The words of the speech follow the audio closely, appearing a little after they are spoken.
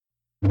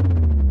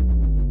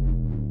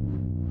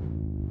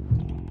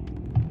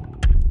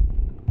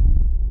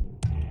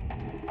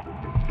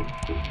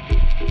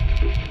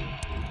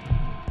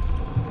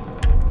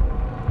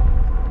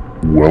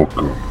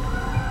Welcome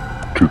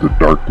to the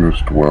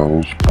Darkness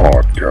Dwells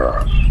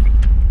podcast.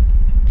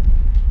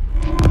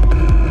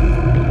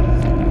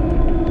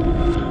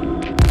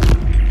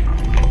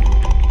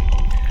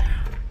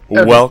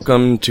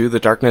 Welcome to the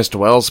Darkness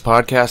Dwells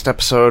podcast,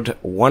 episode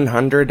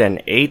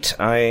 108.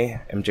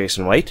 I am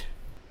Jason White.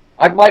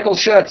 I'm Michael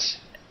Schutz.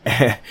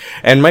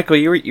 And Michael,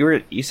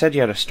 you said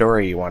you had a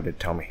story you wanted to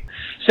tell me.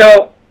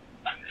 So,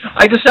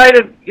 I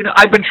decided,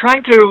 I've been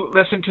trying to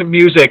listen to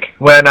music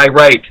when I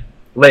write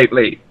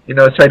lately,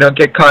 so I don't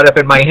get caught up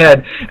in my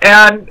head.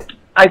 And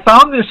I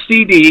found this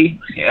CD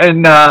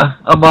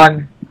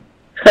among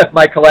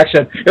my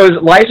collection. It was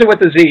Liza with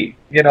a Z,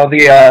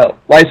 the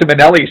Liza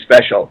Minnelli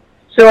special.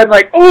 So I'm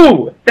like,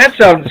 ooh, that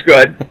sounds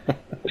good.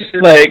 This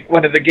is like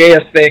one of the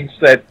gayest things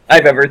that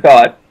I've ever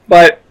thought.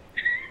 But,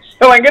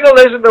 so I'm going to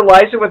listen to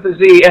Liza with a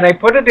Z, and I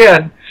put it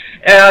in,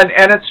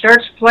 and it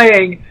starts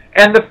playing,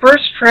 and the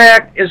first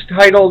track is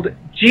titled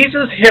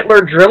Jesus Hitler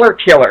Driller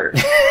Killer,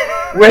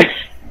 which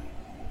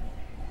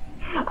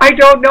I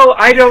don't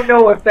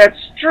know if that's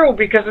true,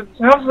 because it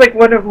sounds like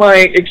one of my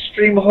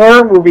extreme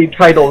horror movie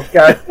titles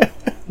got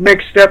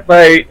mixed up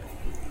by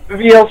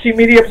VLC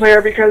Media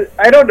Player, because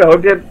I don't know,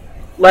 did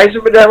Liza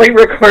Minnelli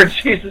record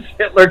Jesus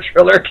Hitler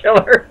Driller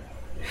Killer?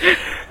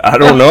 I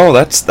don't know.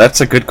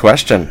 That's a good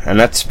question, and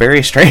that's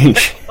very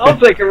strange.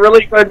 Sounds like a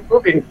really good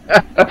movie.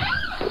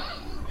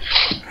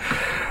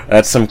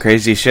 That's some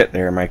crazy shit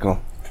there,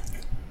 Michael.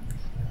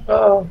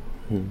 Oh.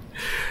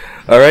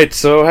 All right,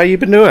 so how you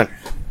been doing?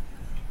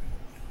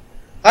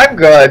 I'm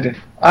good.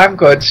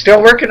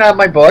 Still working on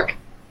my book.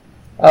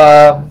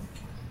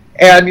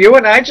 And you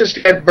and I just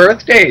had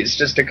birthdays,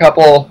 just a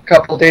couple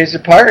days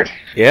apart.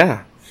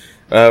 Yeah.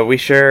 We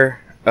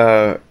share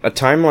a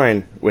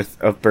timeline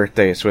of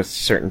birthdays with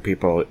certain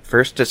people.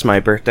 First, it's my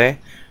birthday,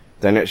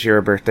 then it's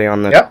your birthday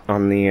on the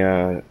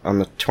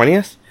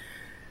 20th,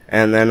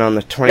 and then on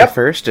the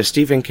 21st is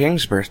Stephen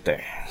King's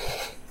birthday.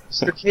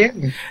 Mr.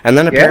 King. And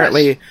then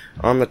apparently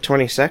on the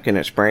 22nd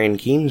it's Brian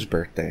Keene's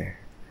birthday.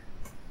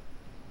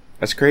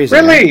 That's crazy.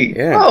 Really? Right?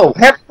 Yeah. Oh,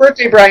 happy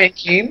birthday, Brian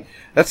Keene.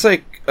 That's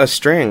like a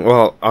string.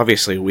 Well,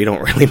 obviously we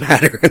don't really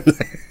matter in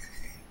there.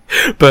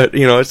 But,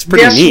 it's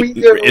pretty neat.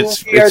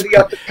 Yes, we do. We are the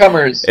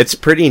up-and-comers. It's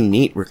pretty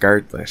neat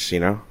regardless,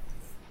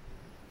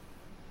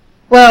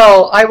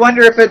 Well, I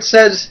wonder if it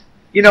says,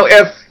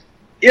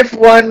 if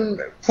one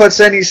puts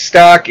any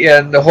stock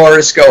in the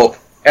horoscope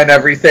and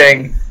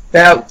everything,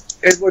 that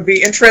it would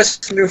be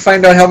interesting to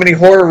find out how many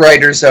horror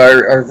writers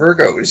are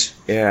Virgos.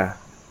 Yeah.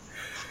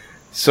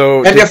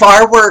 So, and if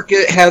our work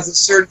has a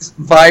certain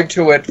vibe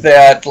to it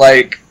that,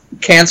 like,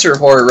 Cancer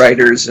horror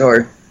writers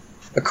or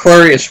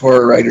Aquarius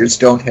horror writers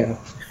don't have.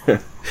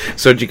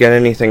 So, did you get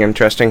anything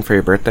interesting for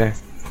your birthday?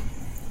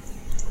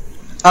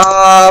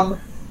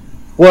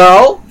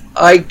 Well,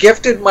 I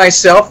gifted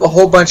myself a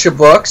whole bunch of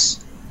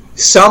books.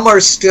 Some are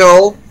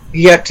still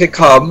yet to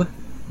come,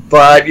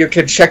 but you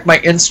can check my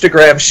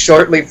Instagram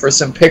shortly for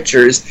some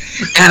pictures.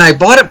 And I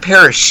bought a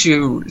pair of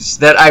shoes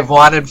that I've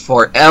wanted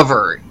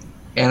forever,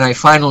 and I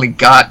finally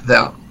got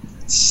them.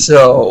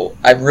 So,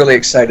 I'm really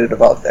excited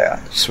about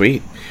that.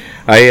 Sweet.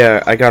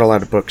 I got a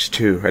lot of books,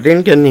 too. I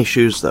didn't get any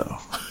shoes, though.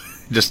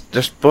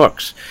 Just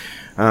books.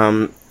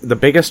 The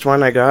biggest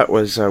one I got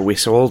was We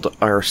Sold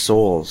Our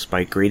Souls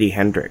by Grady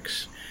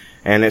Hendrix.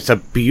 And it's a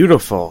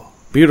beautiful,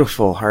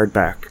 beautiful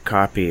hardback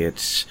copy.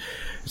 It's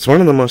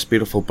one of the most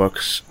beautiful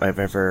books I've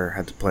ever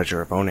had the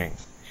pleasure of owning.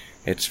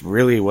 It's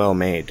really well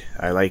made.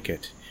 I like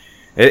it.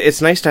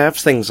 It's nice to have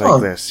things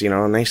like this,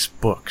 nice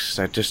books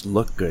that just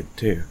look good,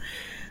 too.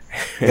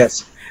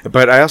 Yes.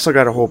 But I also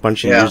got a whole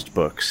bunch of used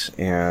books,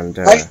 and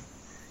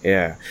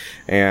yeah,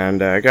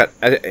 and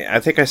I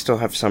think I still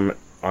have some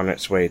on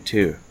its way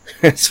too,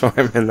 so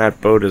I'm in that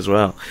boat as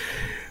well.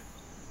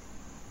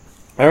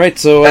 All right,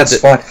 so that's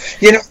fun.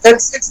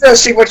 That's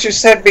interesting what you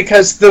said,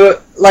 because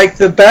the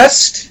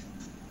best,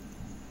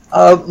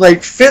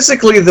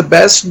 physically the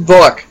best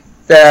book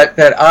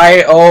that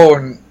I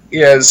own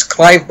is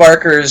Clive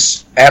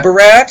Barker's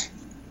Aberrat.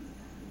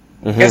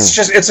 Mm-hmm.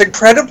 It's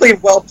incredibly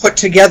well put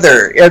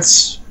together.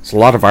 It's a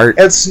lot of art.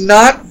 It's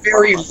not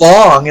very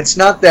long. It's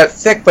not that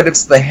thick, but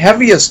it's the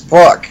heaviest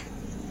book.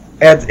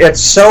 And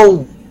it's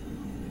so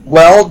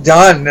well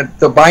done.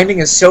 The binding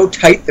is so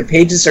tight. The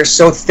pages are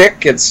so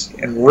thick.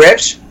 And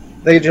rich.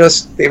 They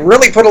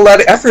really put a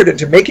lot of effort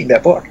into making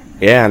that book.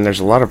 Yeah, and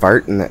there's a lot of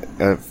art in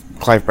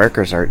Clive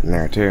Barker's art in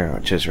there too,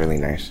 which is really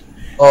nice.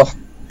 Oh,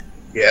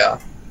 yeah.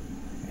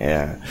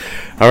 Yeah.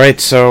 All right,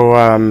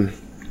 so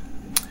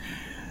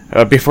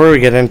before we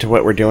get into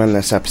what we're doing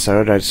this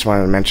episode, I just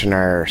wanted to mention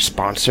our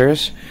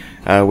sponsors.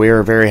 We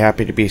are very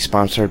happy to be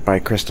sponsored by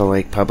Crystal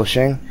Lake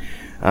Publishing.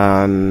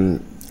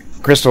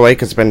 Crystal Lake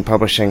has been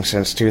publishing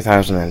since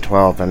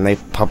 2012, and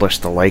they've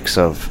published the likes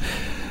of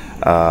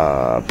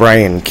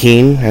Brian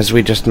Keene, as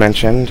we just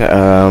mentioned,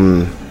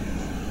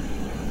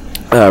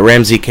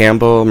 Ramsey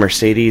Campbell,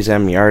 Mercedes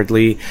M.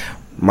 Yardley,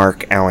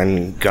 Mark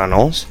Allan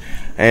Gunnells,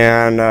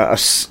 and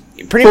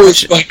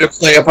who's going to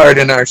play a part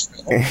in our show.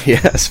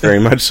 Yes, very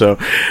much so.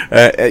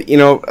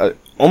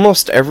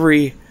 Almost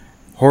every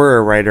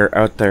horror writer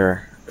out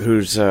there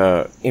who's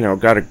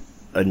got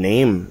a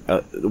name,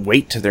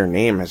 weight to their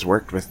name, has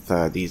worked with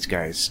these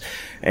guys,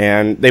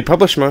 and they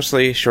publish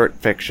mostly short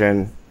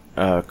fiction,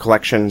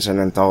 collections and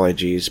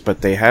anthologies,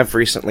 but they have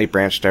recently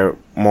branched out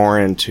more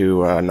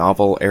into a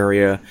novel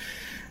area,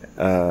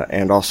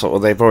 and also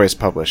they've always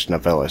published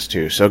novellas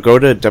too. So go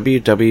to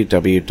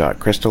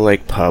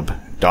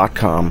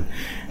www.crystallakepub.com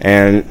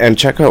and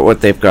check out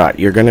what they've got.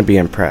 You're going to be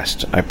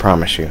impressed, I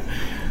promise you.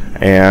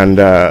 And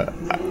the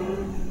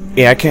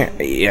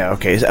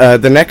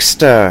next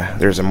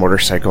there's a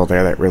motorcycle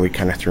there that really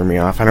kind of threw me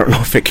off. I don't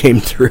know if it came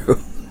through.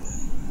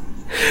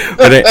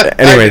 But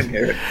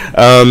anyway,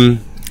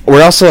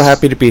 we're also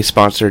happy to be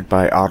sponsored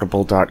by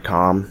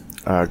audible.com.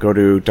 Go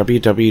to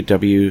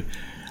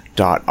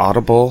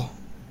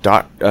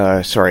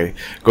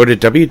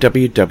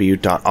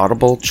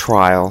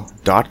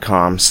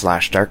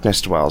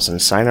www.audibletrial.com/darknessdwells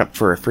and sign up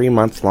for a free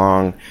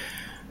month-long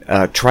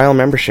trial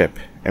membership.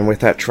 And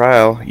with that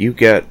trial, you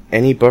get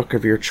any book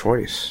of your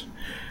choice.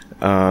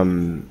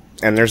 And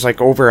there's like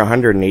over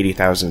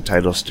 180,000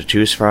 titles to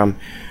choose from.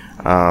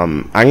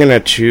 I'm going to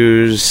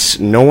choose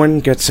No One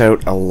Gets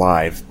Out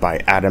Alive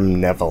by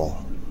Adam Neville.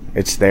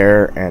 It's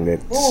there, and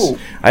it's... Ooh.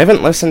 I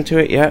haven't listened to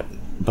it yet,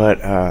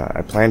 but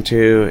I plan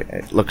to.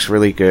 It looks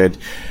really good.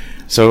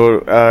 So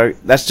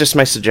that's just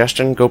my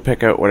suggestion. Go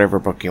pick out whatever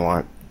book you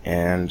want,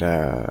 and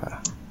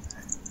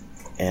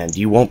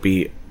you won't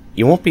be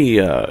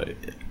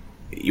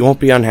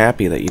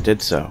unhappy that you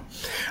did so.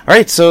 All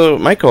right, so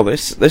Michael,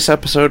 this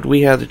episode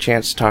we had a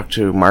chance to talk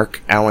to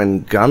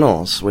Allan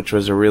Gunnells, which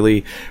was a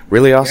really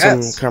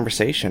awesome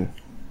conversation.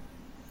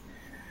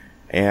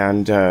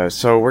 And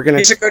so we're gonna.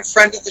 He's a good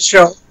friend of the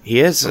show. He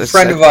is a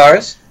friend of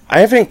ours. I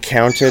haven't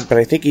counted, but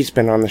I think he's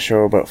been on the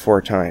show about 4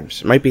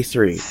 times. It might be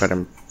 3, but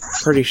I'm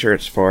pretty sure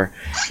it's 4.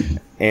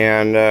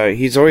 And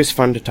he's always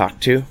fun to talk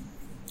to,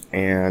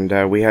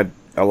 and we had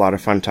a lot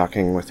of fun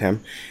talking with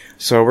him.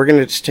 So we're going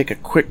to just take a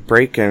quick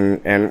break,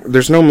 and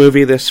there's no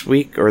movie this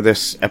week, or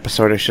this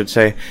episode, I should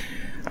say.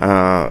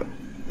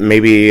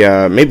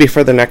 Maybe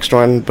for the next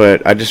one,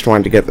 but I just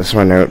wanted to get this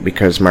one out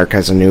because Mark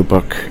has a new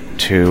book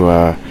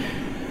to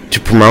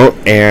promote,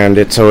 and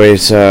it's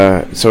always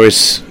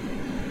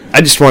I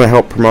just want to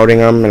help promoting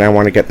them, and I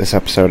want to get this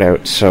episode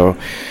out. So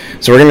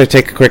we're going to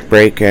take a quick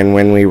break, and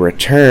when we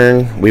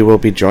return, we will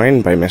be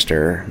joined by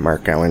Mr.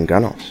 Allan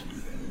Gunnells.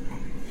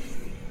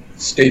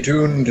 Stay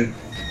tuned.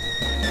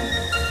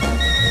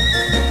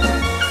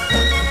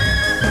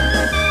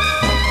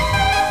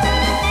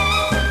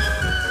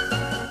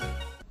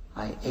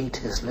 I ate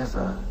his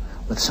liver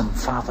with some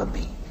fava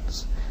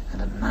beans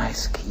and a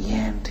nice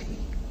Chianti.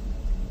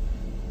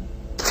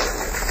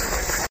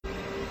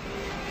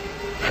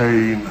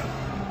 Pain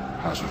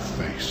has a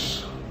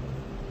face.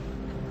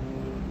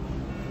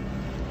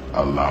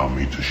 Allow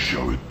me to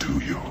show it to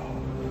you.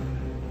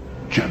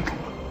 Gentlemen,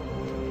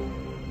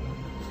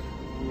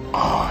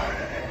 I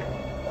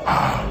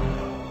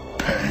am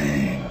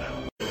pain.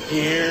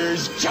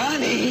 Here's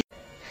Johnny.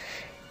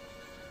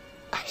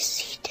 I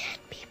see dead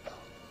people.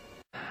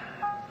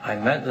 I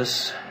met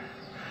this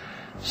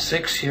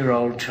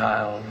 6-year-old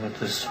child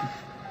with this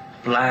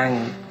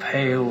blank,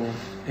 pale,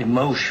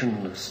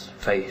 emotionless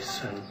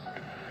face and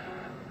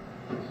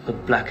the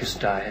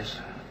blackest eyes,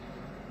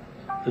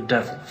 the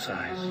devil's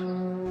eyes.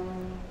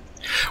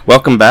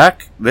 Welcome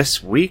back.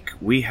 This week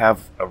we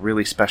have a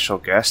really special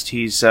guest.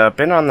 He's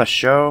been on the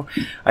show,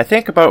 I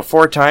think, about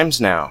 4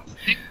 times now.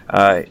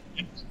 Allan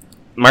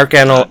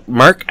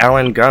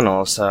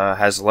Gunnells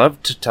has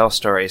loved to tell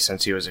stories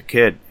since he was a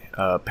kid,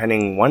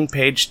 penning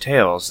one-page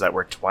tales that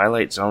were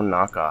Twilight Zone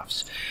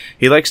knockoffs.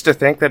 He likes to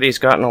think that he's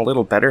gotten a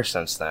little better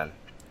since then.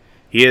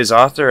 He is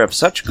author of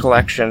such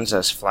collections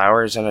as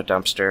Flowers in a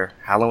Dumpster,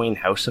 Halloween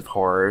House of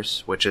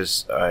Horrors, which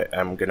is,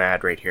 I'm going to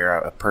add right here,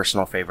 a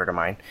personal favorite of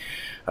mine,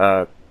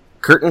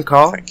 Curtain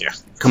Call,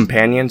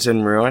 Companions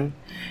in Ruin,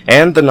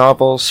 and the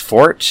novels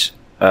Fort,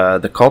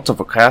 The Cult of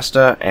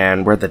Ocasta,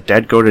 and Where the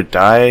Dead Go to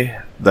Die,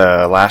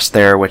 the last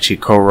there, which he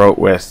co-wrote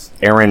with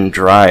Aaron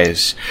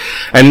Dries.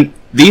 And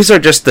these are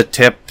just the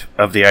tip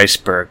of the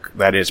iceberg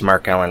that is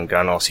Allan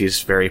Gunnells.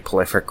 He's a very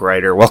prolific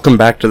writer. Welcome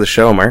back to the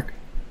show, Mark.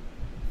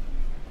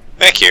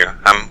 Thank you.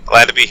 I'm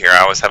glad to be here. I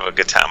always have a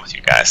good time with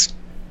you guys.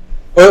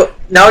 Well,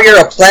 now you're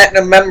a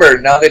platinum member.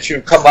 Now that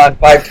you've come on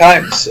 5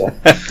 times. So.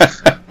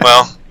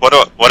 Well, what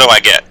do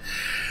I get?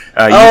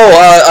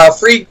 A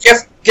free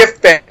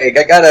gift bag.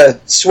 I got a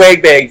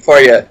swag bag for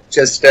you.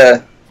 Just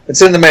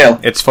it's in the mail.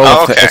 It's full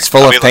of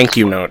thank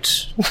you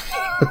notes.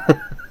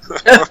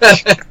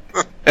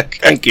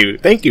 Thank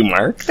you,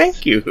 Mark.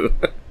 Thank you.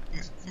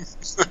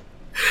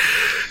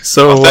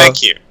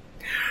 Thank you.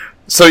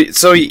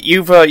 So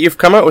you've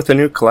come out with a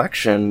new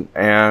collection,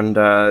 and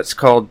it's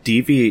called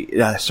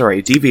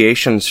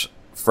Deviations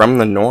from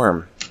the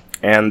Norm,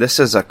 and this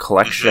is a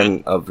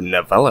collection of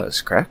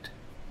novellas, correct?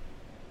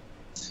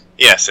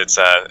 Yes, it's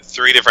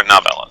 3 different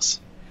novellas.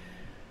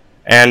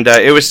 And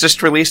it was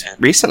just released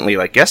recently,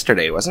 like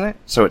yesterday, wasn't it?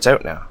 So it's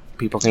out now.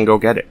 People can go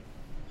get it.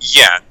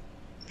 Yeah,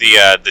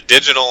 the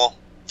digital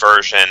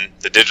version,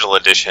 the digital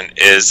edition,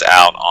 is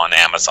out on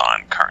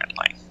Amazon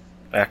currently.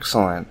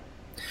 Excellent.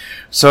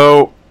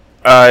 So,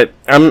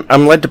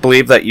 I'm led to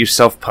believe that you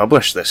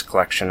self-published this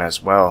collection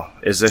as well.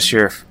 Is this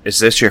your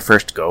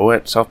first go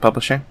at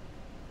self-publishing?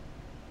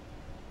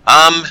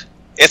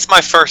 It's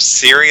my first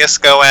serious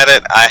go at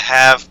it. I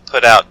have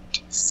put out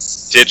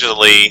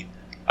digitally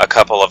a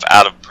couple of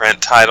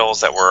out-of-print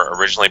titles that were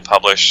originally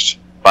published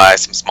by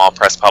some small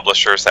press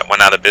publishers that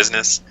went out of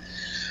business.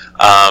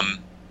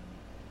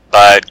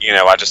 But,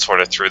 I just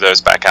sort of threw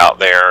those back out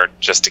there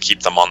just to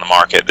keep them on the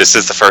market. This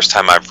is the first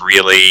time I'm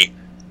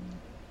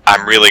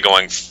really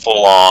going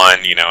full on,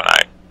 and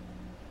I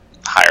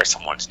hire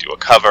someone to do a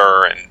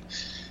cover, and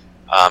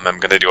I'm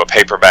going to do a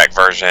paperback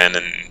version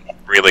and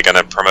really going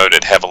to promote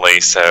it heavily.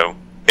 So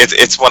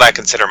it's what I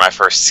consider my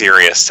first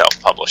serious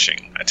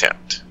self-publishing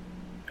attempt.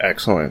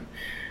 Excellent.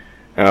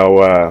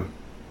 Now,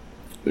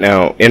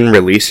 in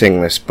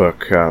releasing this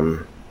book,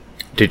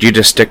 did you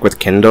just stick with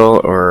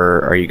Kindle,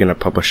 or are you going to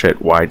publish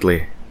it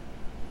widely?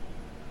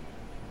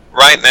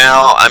 Right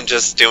now, I'm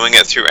just doing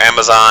it through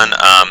Amazon.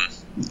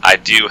 I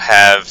do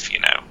have,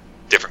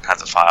 different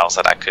kinds of files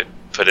that I could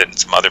put it in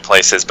some other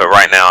places, but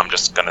right now I'm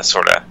just going to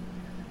sort of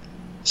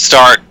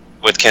start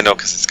with Kindle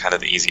because it's kind of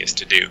the easiest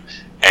to do,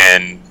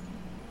 and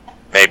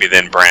maybe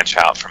then branch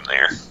out from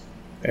there.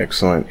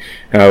 Excellent.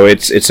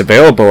 It's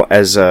available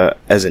as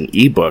an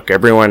ebook.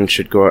 Everyone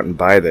should go out and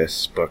buy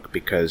this book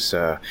because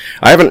I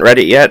haven't read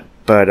it yet,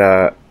 but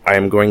I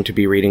am going to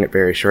be reading it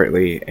very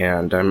shortly,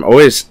 and I'm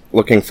always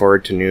looking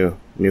forward to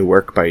new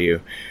work by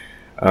you.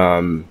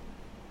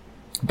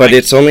 But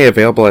it's only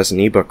available as an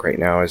ebook right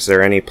now. Is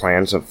there any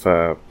plans of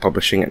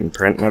publishing it in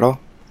print at all?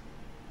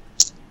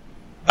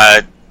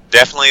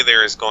 Definitely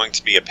there is going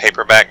to be a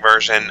paperback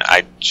version.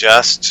 I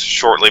just,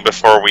 shortly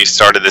before we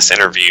started this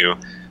interview,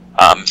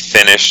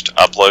 finished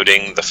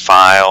uploading the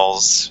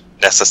files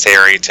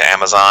necessary to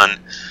Amazon.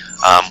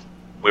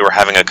 We were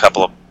having a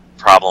couple of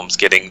problems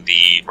getting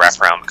the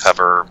wraparound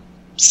cover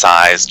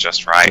size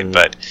just right,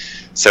 but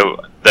so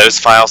those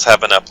files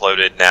have been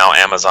uploaded. Now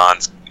Amazon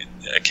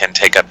can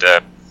take up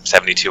to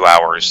 72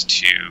 hours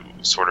to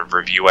sort of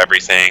review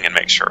everything and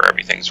make sure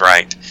everything's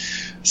right.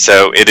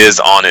 So it is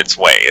on its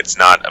way. It's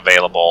not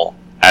available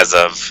as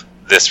of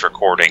this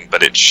recording,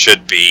 but it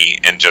should be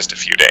in just a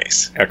few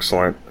days.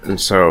 Excellent. And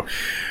so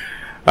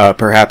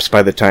perhaps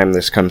by the time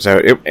this comes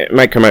out, it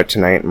might come out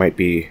tonight, it might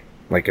be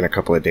like in a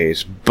couple of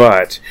days,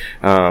 but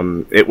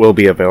it will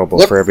be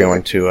available for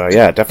everyone to,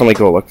 definitely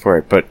go look for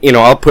it. But,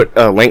 I'll put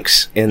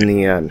links in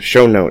the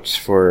show notes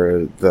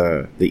for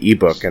the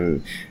ebook,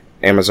 and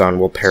Amazon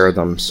will pair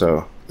them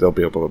so they'll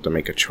be able to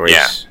make a choice.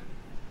 Yeah.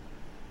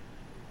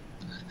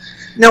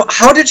 Now,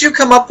 how did you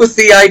come up with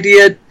the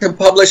idea to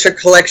publish a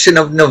collection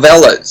of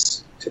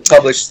novellas, to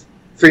publish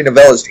 3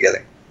 novellas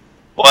together?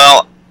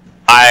 Well,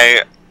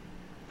 I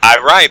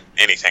write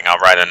anything. I'll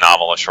write a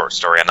novel, a short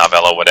story, a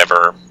novella,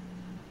 whatever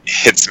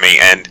hits me.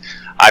 And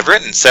I've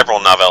written several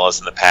novellas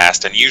in the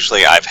past, and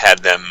usually I've had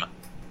them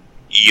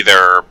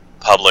either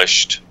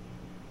published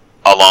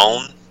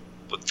alone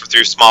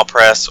through small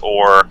press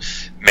or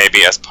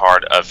maybe as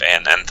part of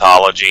an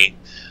anthology.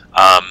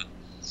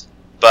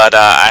 But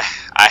I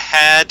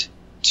had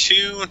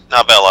 2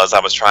 novellas I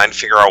was trying to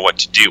figure out what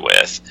to do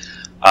with.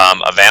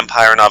 A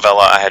vampire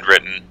novella I had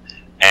written,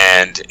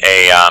 and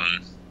a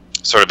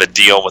sort of a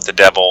deal with the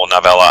devil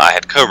novella I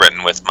had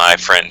co-written with my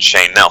friend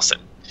Shane Nelson.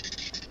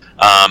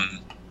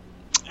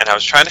 And I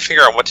was trying to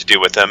figure out what to do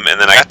with them, and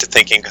then I got to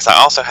thinking, because I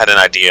also had an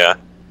idea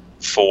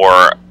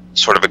for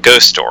sort of a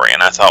ghost story,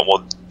 and I thought,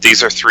 well,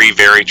 these are 3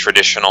 very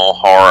traditional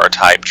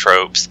horror-type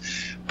tropes,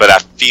 but I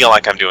feel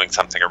like I'm doing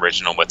something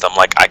original with them,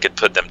 like I could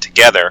put them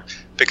together,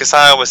 because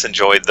I always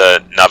enjoyed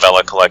the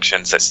novella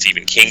collections that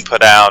Stephen King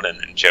put out, and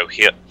Joe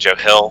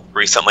Hill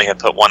recently had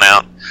put one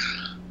out.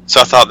 So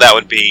I thought that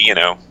would be,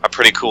 a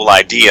pretty cool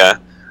idea,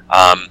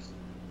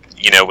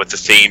 with the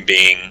theme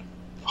being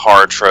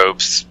horror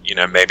tropes,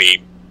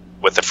 maybe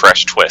with a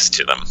fresh twist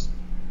to them.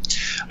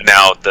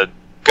 Now, the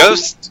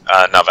Ghost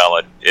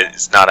novella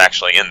is not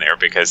actually in there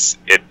because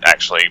it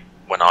actually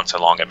went on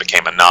so long it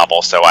became a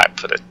novel, so I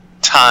put a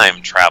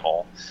time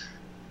travel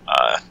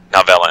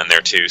novella in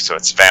there too, so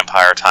it's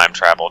vampire, time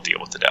travel, deal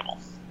with the devil.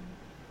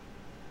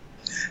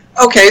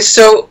 Okay,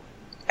 so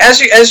as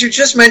you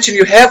just mentioned,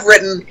 you have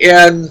written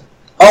in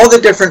all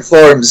the different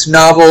forms,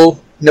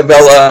 novel,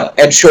 novella,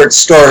 and short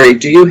story.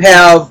 Do you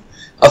have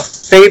a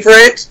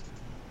favorite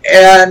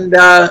and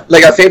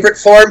like a favorite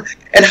form?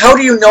 And how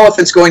do you know if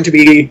it's going to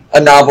be a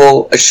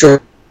novel, a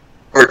short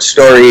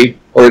story,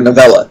 or a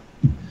novella?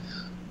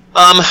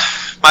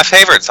 My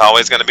favorite's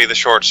always going to be the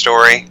short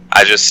story.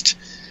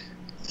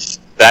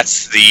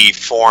 That's the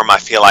form I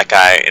feel like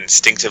I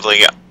instinctively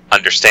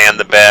understand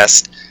the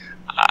best.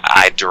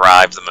 I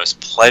derive the most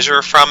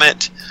pleasure from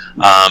it.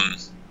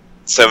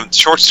 So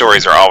short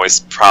stories are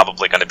always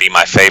probably going to be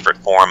my favorite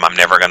form. I'm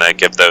never going to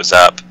give those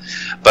up.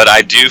 But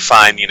I do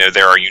find,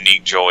 there are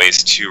unique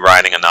joys to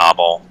writing a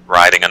novel,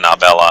 writing a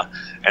novella,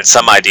 and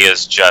some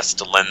ideas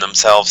just lend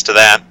themselves to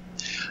that.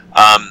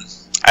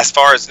 As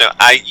far as,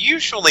 I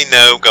usually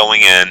know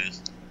going in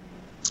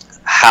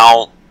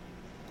how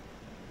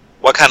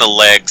what kind of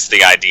legs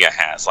the idea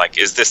has. Like,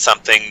 is this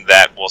something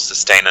that will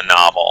sustain a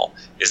novel?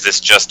 Is this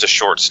just a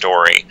short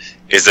story?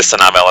 Is this a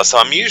novella? So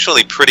I'm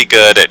usually pretty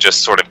good at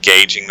just sort of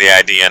gauging the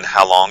idea and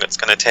how long it's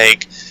going to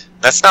take.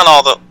 That's not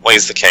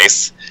always the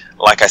case.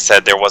 Like I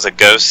said, there was a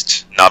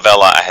ghost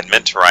novella I had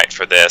meant to write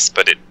for this,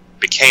 but it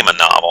became a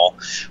novel,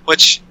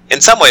 which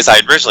in some ways I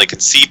originally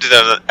conceived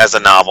it as a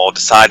novel,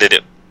 decided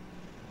it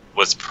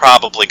was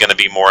probably going to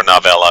be more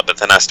novella, but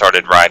then I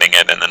started writing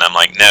it, and then I'm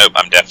like, nope,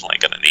 I'm definitely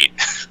going to need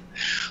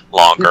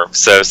longer.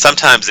 So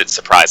sometimes it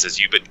surprises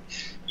you, but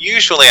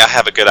usually I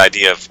have a good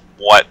idea of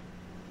what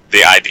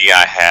the idea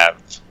I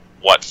have,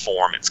 what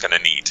form it's going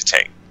to need to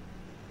take.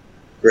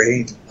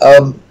 Great.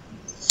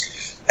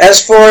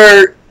 As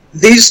for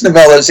these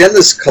novellas in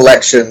this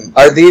collection,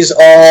 are these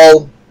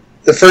all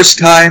the first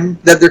time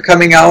that they're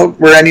coming out?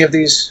 Were any of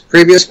these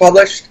previous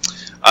published?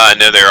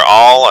 No, they're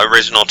all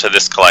original to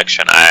this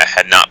collection. I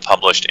had not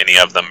published any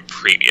of them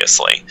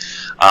previously.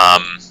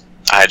 I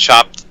had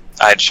shopped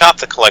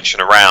the collection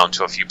around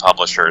to a few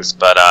publishers,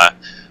 but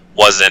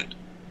wasn't.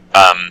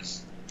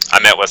 I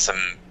met with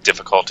some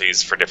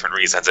difficulties for different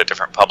reasons at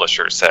different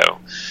publishers, so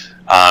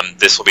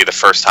this will be the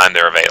first time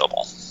they're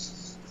available.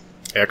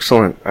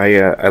 Excellent.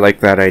 I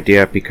like that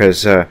idea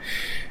because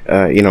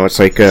it's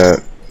like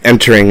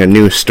entering a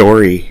new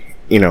story,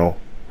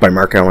 by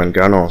Mark Allan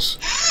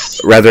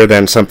Gunnells, rather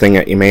than something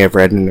that you may have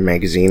read in a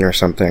magazine or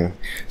something.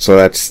 So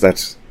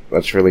that's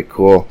really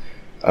cool.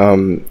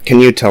 Can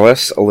you tell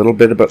us a little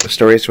bit about the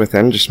stories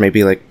within? Just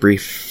maybe like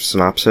brief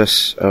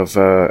synopsis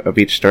of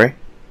each story.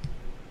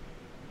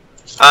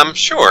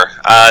 Sure.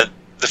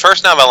 The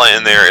first novella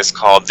in there is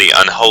called The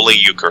Unholy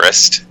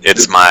Eucharist.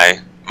 It's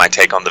my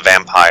take on the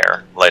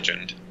vampire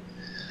legend,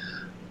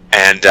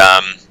 and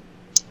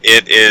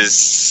it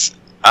is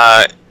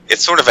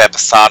it's sort of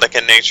episodic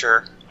in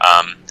nature.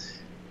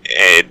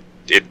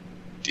 It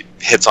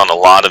hits on a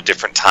lot of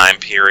different time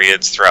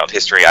periods throughout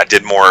history. I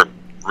did more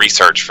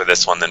research for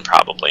this one than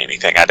probably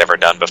anything I'd ever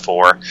done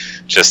before.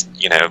 Just,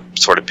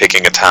 sort of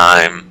picking a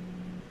time,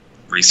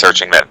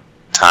 researching that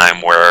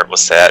time where it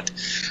was set.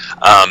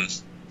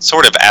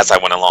 Sort of as I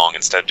went along,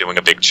 instead of doing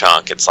a big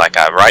chunk, it's like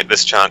I write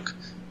this chunk.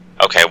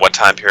 Okay, what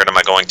time period am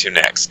I going to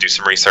next? Do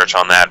some research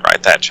on that,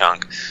 write that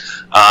chunk.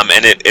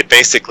 And it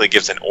basically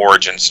gives an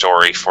origin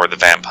story for the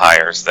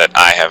vampires that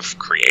I have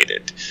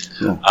created.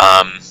 Yeah.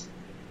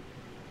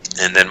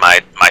 And then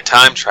my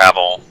time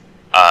travel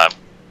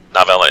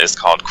novella is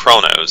called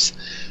Chronos.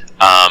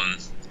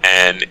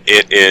 And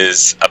it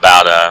is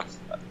about a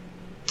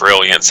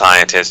brilliant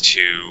scientist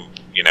who,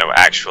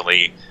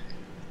 actually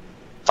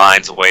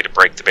finds a way to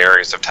break the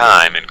barriers of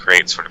time and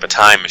create sort of a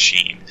time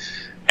machine.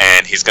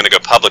 And he's going to go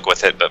public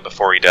with it, but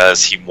before he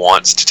does, he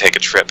wants to take a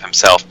trip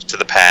himself to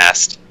the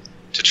past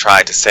to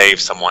try to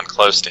save someone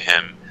close to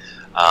him.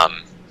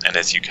 And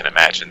as you can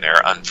imagine, there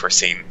are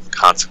unforeseen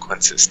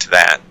consequences to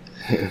that.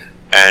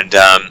 And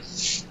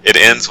it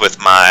ends with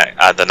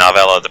the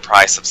novella The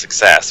Price of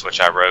Success, which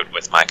I wrote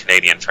with my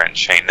Canadian friend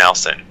Shane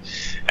Nelson.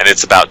 And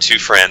it's about two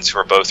friends who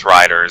are both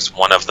writers,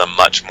 one of them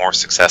much more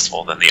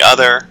successful than the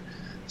other.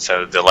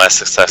 So the less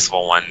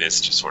successful one is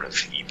just sort of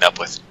eaten up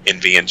with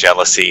envy and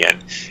jealousy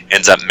and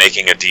ends up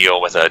making a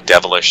deal with a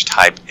devilish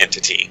type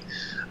entity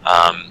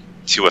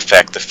to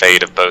affect the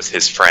fate of both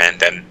his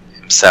friend and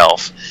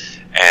himself.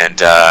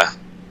 And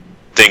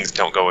things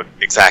don't go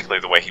exactly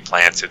the way he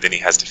plans, so then he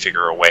has to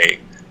figure a way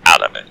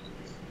out of it.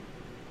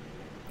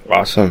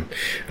 Awesome.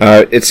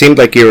 It seemed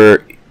like you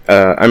were...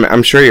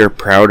 I'm sure you're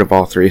proud of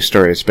all three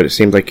stories, but it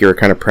seemed like you were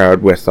kind of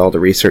proud with all the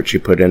research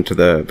you put into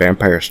the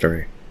vampire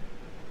story.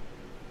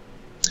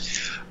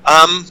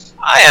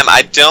 I am.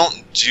 I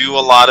don't do a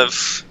lot of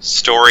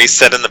stories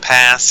set in the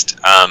past.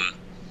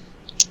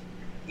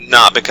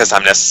 Not because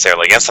I'm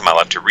necessarily against them. I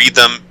love to read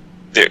them.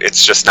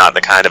 It's just not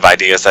the kind of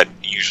ideas that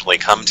usually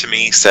come to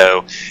me.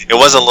 So it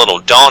was a little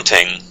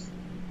daunting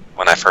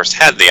when I first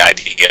had the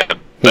idea,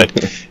 but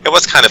it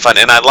was kind of fun.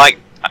 And I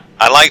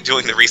like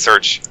doing the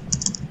research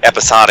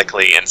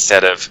episodically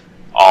instead of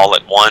all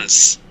at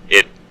once.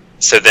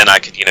 So then I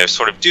could,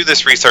 sort of do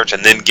this research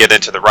and then get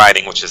into the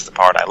writing, which is the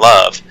part I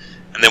love.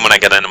 And then when I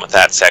got in with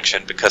that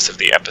section, because of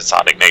the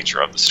episodic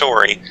nature of the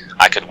story,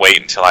 I could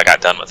wait until I got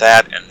done with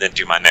that and then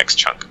do my next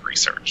chunk of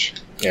research.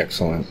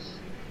 Excellent.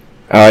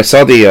 I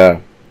saw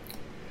the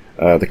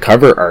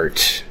cover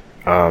art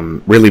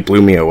really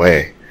blew me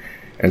away.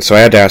 And so I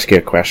had to ask you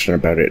a question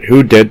about it.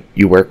 Who did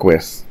you work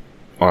with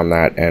on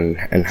that,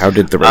 and how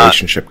did the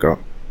relationship go?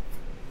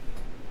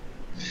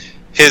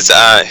 His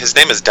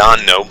name is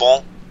Don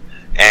Noble,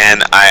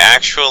 and I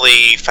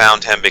actually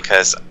found him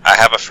because I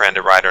have a friend,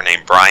 a writer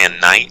named Brian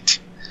Knight.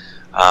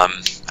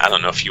 I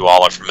don't know if you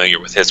all are familiar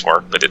with his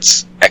work, but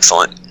it's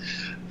excellent.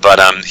 But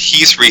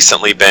he's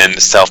recently been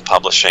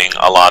self-publishing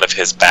a lot of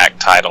his back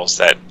titles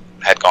that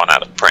had gone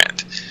out of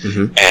print.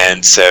 Mm-hmm.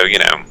 And so,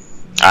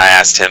 I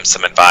asked him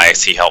some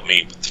advice. He helped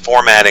me with the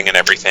formatting and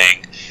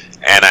everything.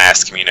 And I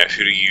asked him,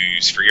 who do you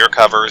use for your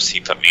covers? He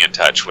put me in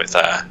touch with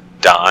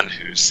Don,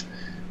 whose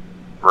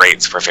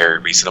rates were very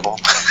reasonable.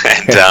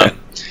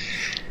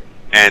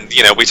 And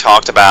we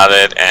talked about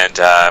it, and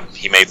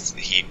he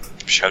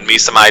showed me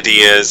some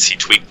ideas. He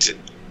tweaked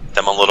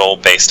them a little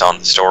based on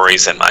the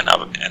stories in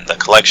the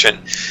collection,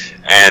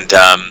 and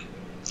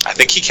I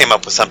think he came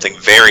up with something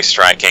very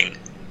striking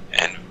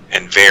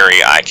and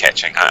very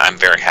eye-catching. I'm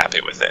very happy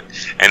with it,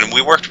 and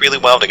we worked really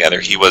well together.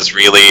 He was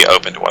really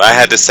open to what I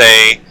had to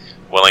say,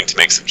 willing to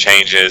make some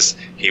changes.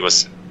 He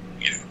was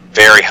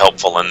very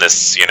helpful in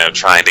this,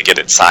 trying to get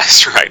it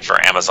sized right for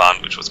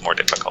Amazon, which was more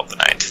difficult than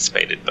I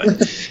anticipated.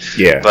 But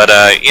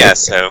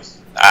so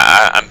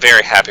I'm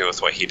very happy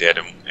with what he did,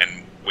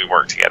 and we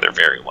worked together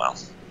very well.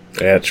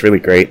 Yeah, it's really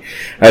great.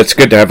 It's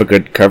good to have a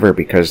good cover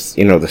because,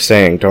 the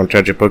saying, don't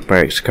judge a book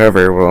by its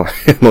cover, well,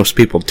 most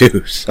people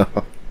do, so.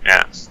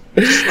 Yeah.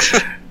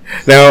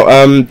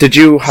 Now, did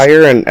you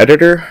hire an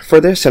editor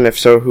for this? And if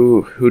so,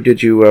 who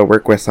did you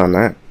work with on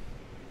that?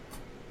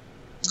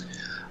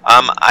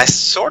 I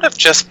sort of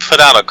just put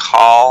out a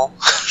call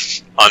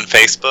on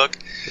Facebook,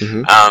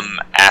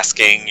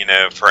 asking,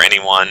 for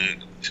anyone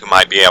who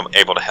might be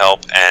able to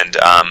help, and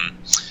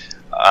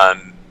a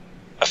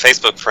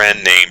Facebook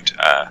friend named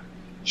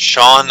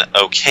Sean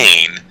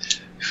O'Kane,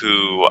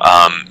 who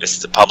is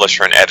the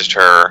publisher and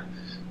editor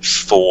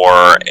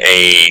for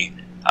a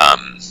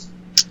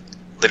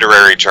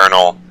literary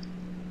journal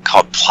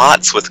called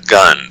Plots with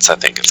Guns, I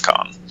think it's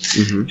called.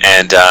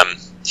 And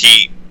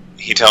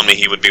he told me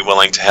he would be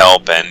willing to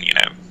help, and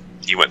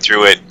he went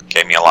through it,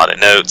 gave me a lot of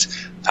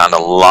notes, found a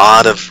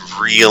lot of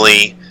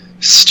really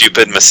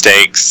stupid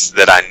mistakes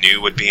that I knew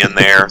would be in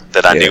there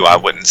that I knew I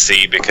wouldn't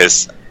see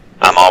because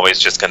I'm always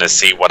just going to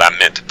see what I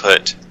meant to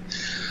put.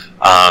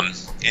 And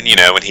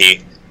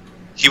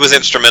he was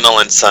instrumental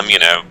in some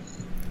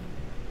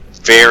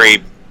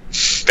very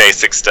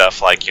basic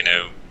stuff, like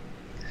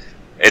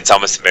it's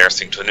almost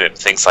embarrassing to admit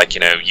things like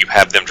you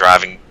have them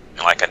driving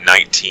like a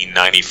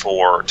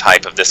 1994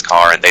 type of this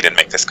car, and they didn't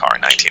make this car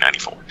in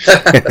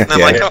 1994. And I'm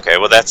like, okay,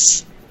 well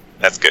that's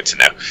good to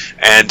know.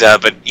 And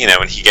but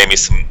and he gave me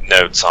some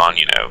notes on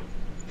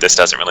this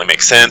doesn't really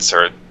make sense,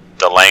 or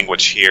the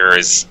language here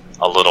is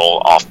a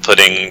little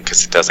off-putting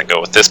because it doesn't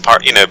go with this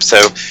part.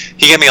 So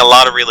he gave me a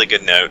lot of really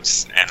good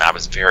notes, and I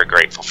was very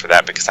grateful for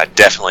that because I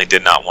definitely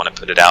did not want to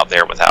put it out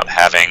there without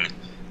having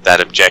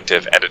that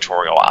objective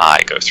editorial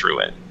eye go through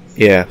it.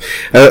 Yeah,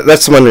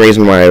 that's one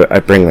reason why I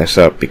bring this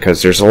up,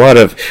 because there's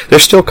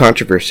still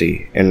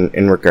controversy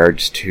in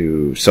regards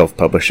to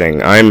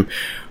self-publishing. I'm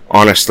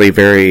honestly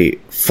very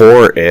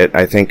for it.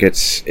 I think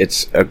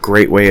it's a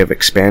great way of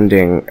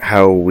expanding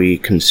how we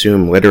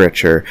consume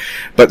literature,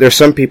 but there's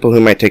some people who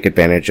might take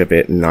advantage of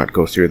it and not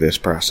go through this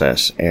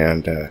process,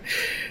 and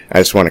I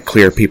just want to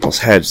clear people's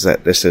heads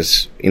that this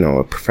is,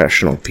 a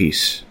professional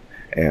piece,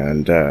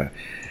 and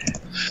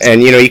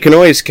you can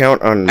always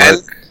count on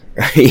Mark.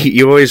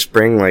 You always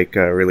bring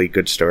really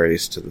good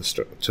stories to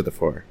the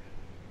fore.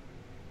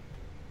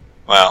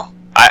 Well,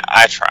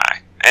 I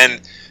try,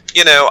 and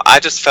I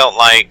just felt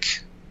like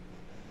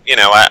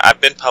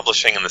I've been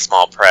publishing in the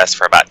small press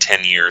for about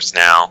 10 years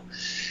now,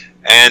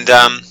 and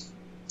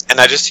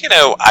I just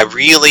I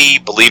really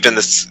believed in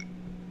this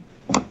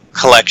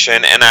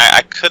collection, and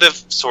I could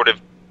have sort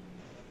of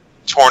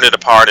torn it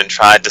apart and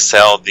tried to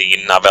sell the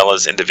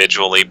novellas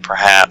individually,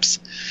 perhaps,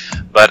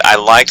 but I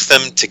liked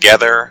them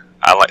together.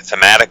 I liked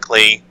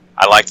thematically.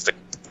 I liked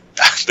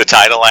the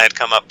title I had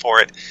come up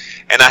for it,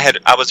 and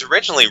I was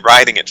originally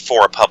writing it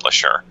for a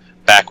publisher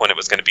back when it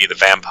was going to be the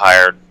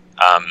vampire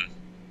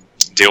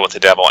Deal with the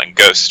Devil and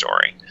Ghost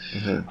Story.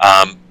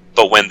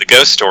 But when the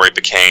Ghost Story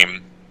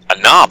became a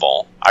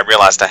novel, I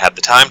realized I had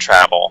the time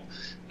travel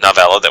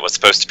novella that was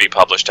supposed to be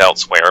published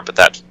elsewhere, but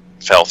that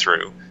fell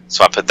through.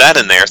 So I put that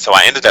in there. So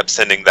I ended up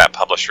sending that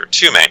publisher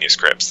two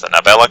manuscripts, the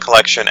novella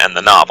collection and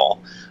the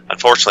novel.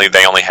 Unfortunately,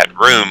 they only had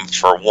room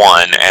for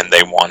one, and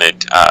they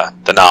wanted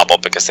the novel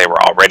because they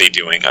were already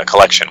doing a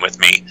collection with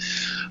me.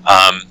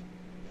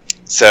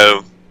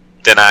 So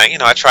then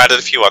I tried it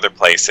a few other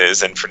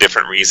places, and for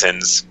different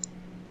reasons.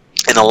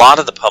 And a lot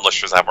of the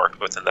publishers I've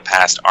worked with in the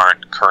past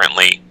aren't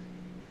currently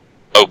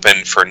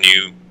open for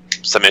new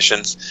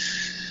submissions.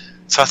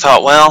 So I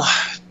thought, well,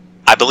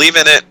 I believe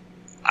in it.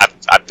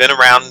 I've been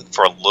around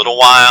for a little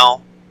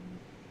while.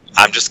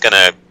 I'm just going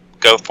to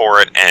go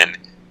for it and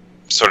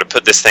sort of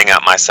put this thing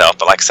out myself.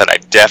 But like I said, I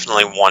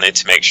definitely wanted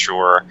to make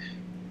sure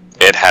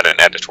it had an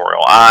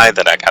editorial eye,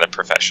 that I got a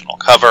professional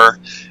cover,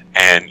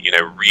 and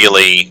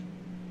really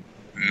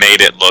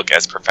made it look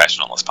as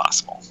professional as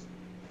possible.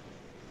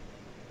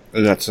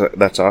 And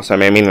that's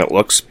awesome. I mean, it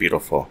looks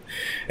beautiful,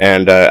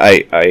 and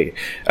I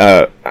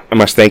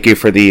must thank you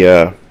for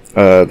the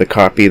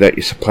copy that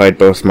you supplied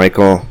both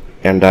Michael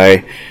and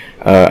I.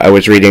 I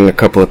was reading a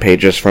couple of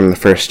pages from the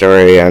first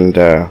story, and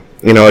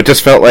it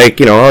just felt like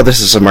oh,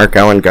 this is a Mark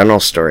Allan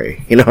Gunnells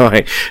story.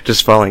 I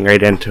just falling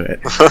right into it.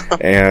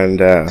 And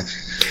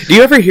do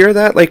you ever hear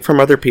that from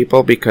other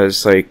people?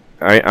 Because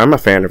I'm a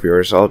fan of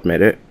yours. I'll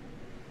admit it.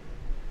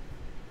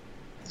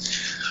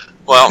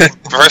 Well,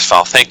 first of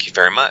all, thank you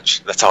very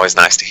much. That's always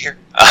nice to hear.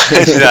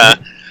 And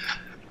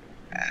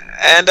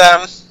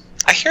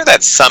I hear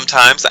that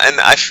sometimes, and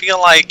I feel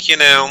like,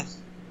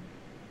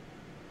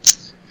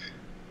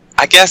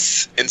 I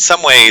guess in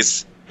some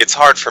ways it's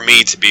hard for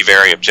me to be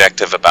very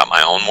objective about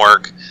my own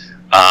work.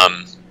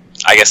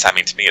 I guess, I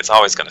mean, to me, it's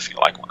always going to feel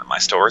like one of my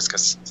stories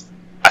because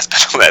I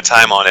spent all that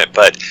time on it.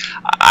 But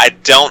I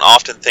don't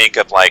often think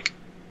of, like,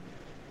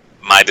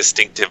 my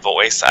distinctive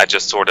voice. I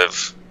just sort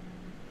of...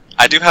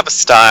 I do have a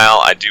style.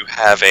 I do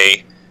have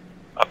a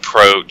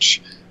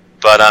approach.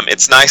 But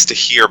it's nice to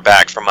hear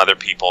back from other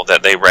people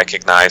that they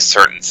recognize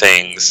certain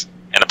things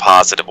in a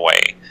positive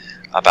way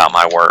about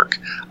my work.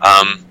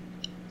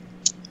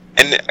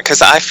 And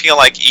because I feel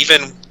like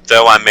even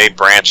though I may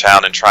branch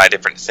out and try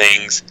different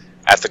things,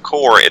 at the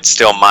core, it's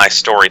still my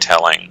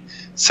storytelling.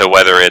 So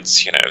whether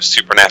it's,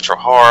 supernatural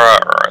horror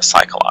or a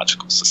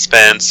psychological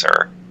suspense,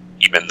 or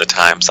even the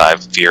times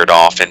I've veered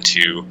off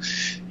into,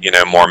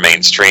 more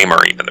mainstream,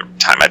 or even the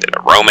time I did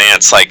a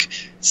romance, like,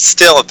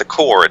 still at the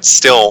core, it's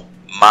still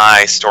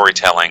my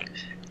storytelling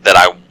that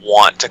I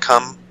want to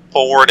come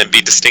forward and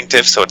be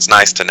distinctive. So it's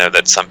nice to know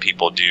that some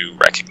people do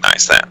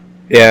recognize that.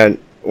 Yeah,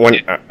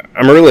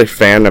 I'm a really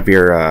fan of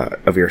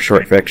your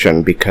short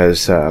fiction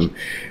because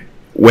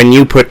when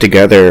you put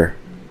together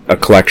a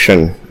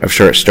collection of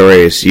short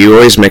stories, you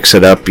always mix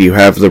it up. You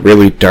have the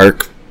really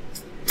dark,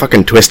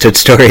 fucking twisted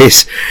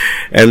stories,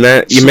 and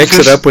then you mix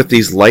it up with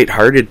these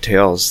light-hearted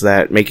tales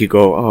that make you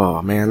go,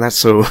 "Oh man, that's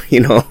so,"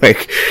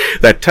 like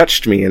that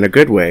touched me in a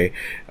good way.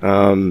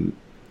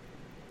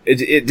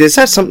 Is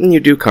that something you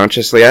do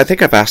consciously? I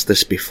think I've asked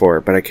this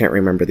before, but I can't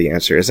remember the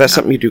answer. Is that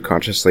something you do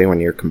consciously when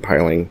you're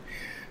compiling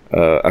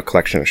a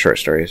collection of short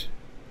stories?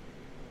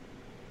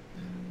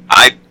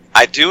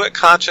 I do it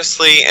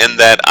consciously in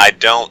that I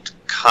don't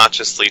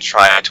consciously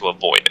try to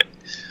avoid it.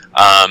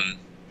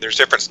 There's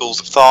different schools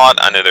of thought.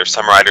 I know there's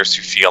some writers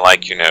who feel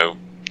like,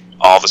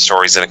 all the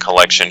stories in a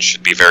collection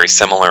should be very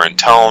similar in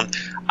tone.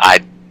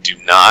 I do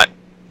not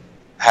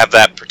have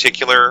that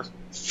particular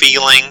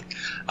feeling.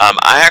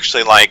 I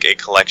actually like a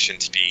collection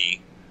to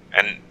be,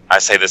 and I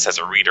say this as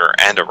a reader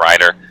and a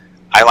writer,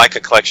 I like a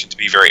collection to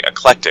be very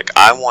eclectic.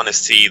 I want to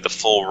see the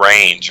full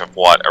range of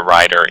what a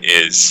writer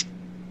is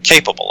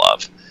capable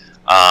of.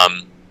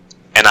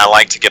 And I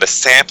like to get a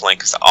sampling,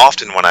 because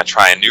often when I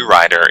try a new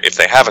writer, if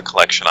they have a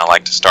collection, I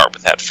like to start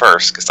with that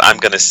first, because I'm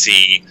going to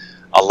see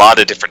a lot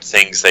of different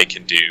things they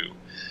can do.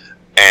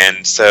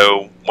 And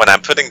so when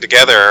I'm putting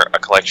together a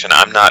collection,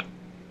 I'm not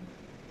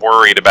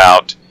worried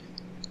about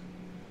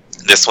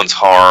this one's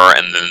horror,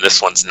 and then this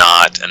one's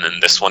not, and then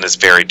this one is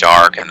very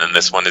dark, and then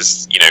this one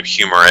is,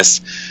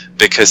 humorous,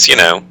 because,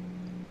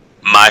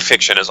 my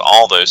fiction is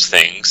all those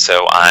things,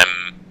 so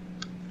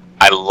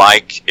I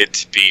like it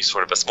to be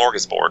sort of a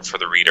smorgasbord for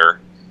the reader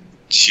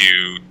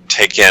to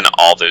take in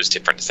all those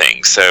different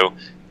things. So,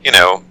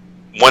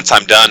 once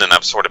I'm done and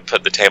I've sort of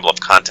put the table of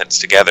contents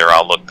together,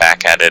 I'll look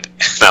back at it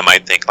and I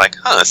might think like,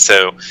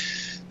 so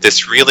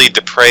this really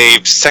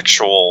depraved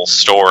sexual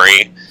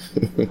story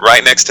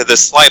right next to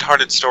this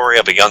lighthearted story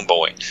of a young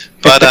boy.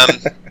 But,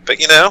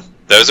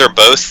 those are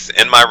both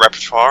in my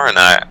repertoire, and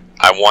I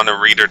want a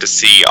reader to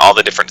see all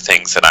the different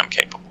things that I'm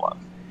capable of.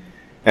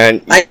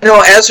 And I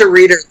know, as a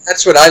reader,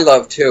 that's what I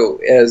love too,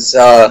 is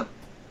all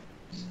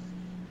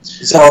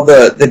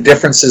the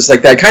differences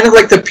like that. Kind of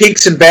like the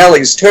peaks and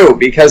valleys too,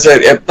 because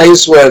it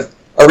plays with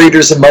a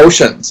reader's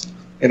emotions,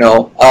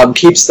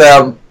 keeps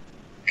them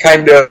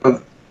kind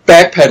of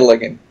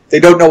backpedaling, and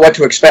they don't know what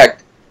to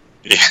expect.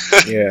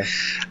 Yeah.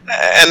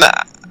 And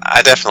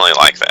I definitely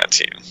like that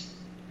too.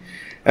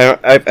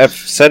 I've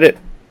said it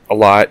a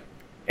lot,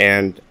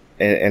 and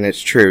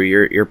it's true.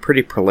 You're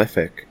pretty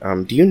prolific.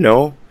 Do you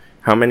know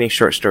how many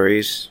short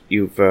stories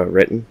you've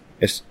written?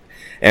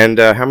 And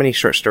how many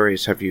short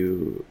stories have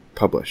you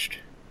published?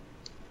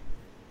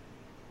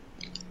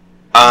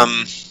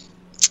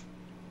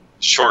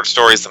 Short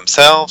stories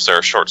themselves,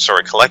 or short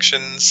story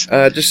collections?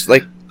 Just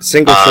like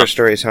single short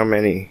stories. How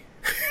many?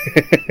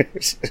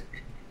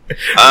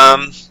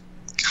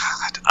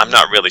 God, I'm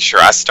not really sure.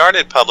 I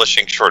started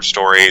publishing short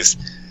stories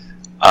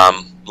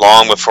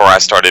long before I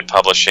started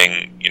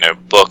publishing,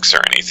 books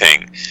or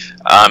anything.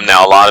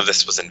 Now, a lot of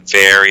this was in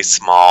very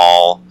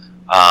small,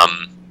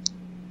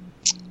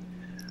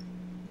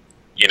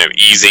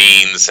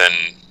 e-zines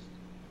and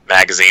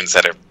magazines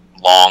that have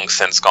long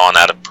since gone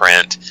out of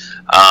print.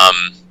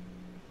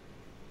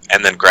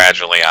 And then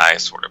gradually I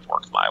sort of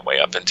worked my way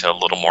up into a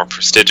little more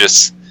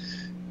prestigious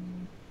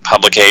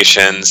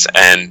publications,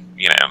 and,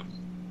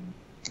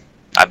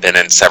 I've been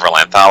in several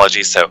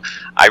anthologies, so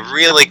I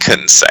really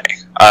couldn't say.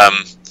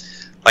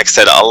 Like I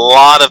said,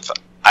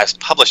 I've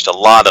published a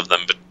lot of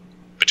them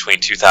between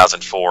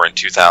 2004 and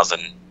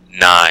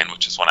 2009,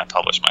 which is when I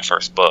published my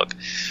first book.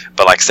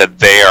 But like I said,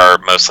 they are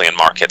mostly in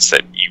markets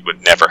that you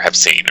would never have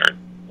seen or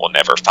will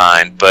never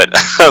find. But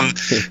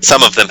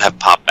some of them have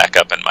popped back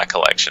up in my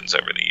collections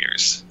over the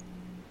years.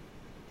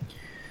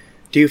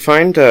 Do you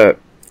find that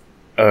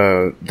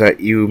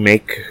you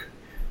make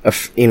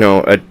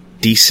a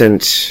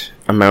decent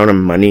amount of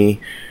money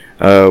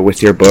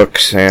with your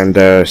books and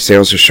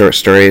sales of short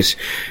stories?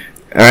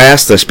 And I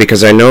ask this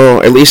because I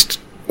know, at least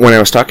when I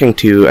was talking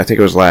to you, I think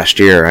it was last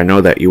year, I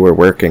know that you were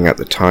working at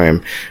the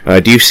time.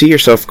 Do you see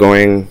yourself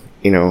going,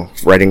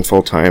 writing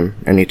full-time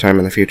anytime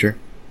in the future?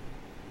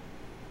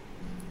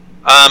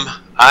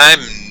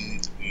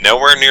 I'm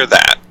nowhere near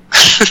that.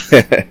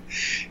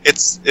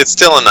 It's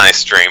still a nice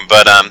stream,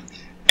 but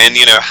and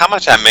how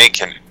much I make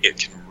can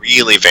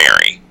really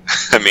vary.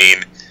 I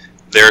mean,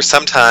 there are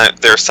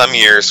some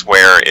years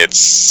where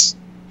it's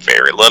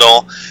very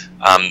little.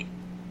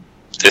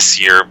 This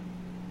year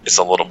is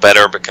a little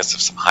better because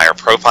of some higher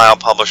profile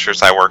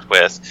publishers I worked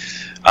with.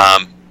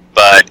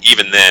 But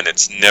even then,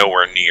 it's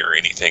nowhere near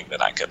anything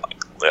that I could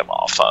live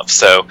off of.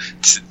 So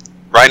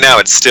right now,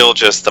 it's still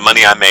just the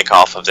money I make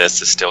off of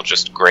this is still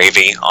just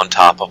gravy on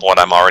top of what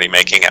I'm already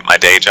making at my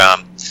day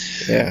job.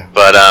 Yeah.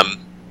 But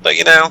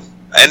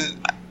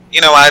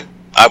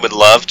I would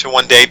love to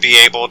one day be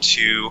able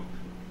to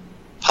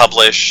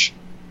publish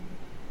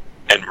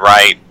and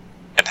write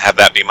and have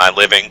that be my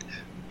living.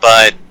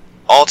 But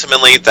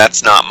ultimately,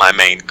 that's not my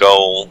main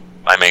goal.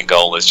 My main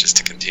goal is just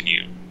to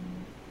continue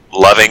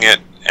loving it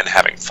and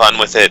having fun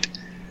with it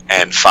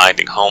and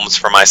finding homes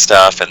for my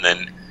stuff, and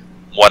then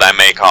what I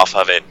make off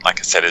of it, like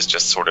I said, is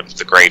just sort of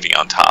the gravy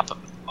on top of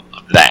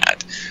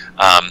that.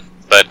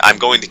 But I'm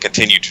going to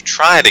continue to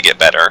try to get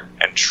better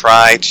and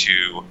try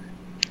to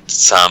get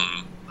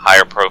some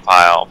higher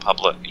profile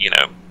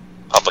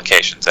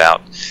publications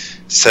out.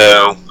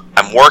 So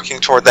I'm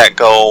working toward that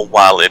goal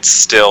while it's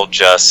still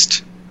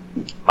just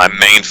my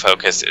main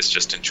focus is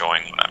just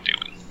enjoying what I'm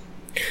doing.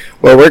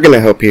 Well, we're going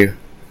to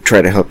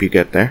try to help you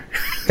get there.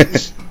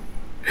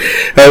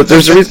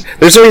 There's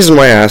a reason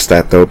why I asked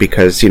that, though,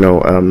 because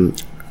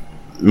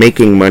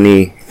making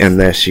money in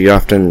this, you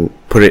often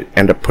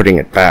end up putting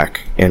it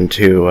back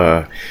into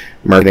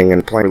marketing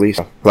and release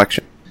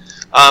collection.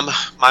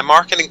 My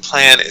marketing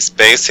plan is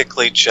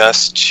basically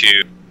just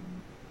to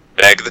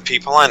beg the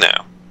people I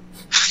know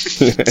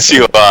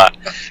to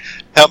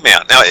help me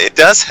out. Now, it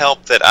does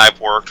help that I've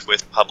worked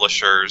with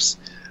publishers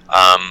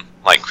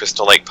like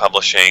Crystal Lake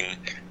Publishing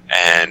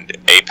and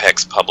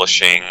Apex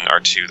Publishing are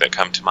two that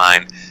come to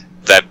mind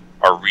that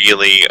are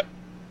really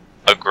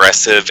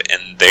aggressive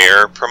in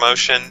their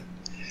promotion.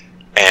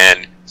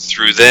 And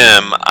through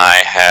them,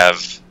 I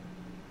have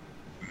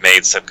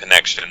made some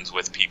connections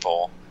with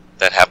people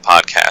that have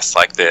podcasts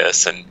like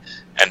this and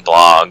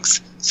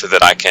blogs, so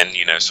that I can,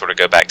 sort of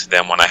go back to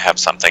them when I have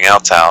something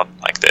else out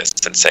like this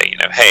and say,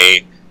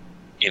 hey,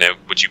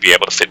 would you be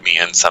able to fit me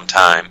in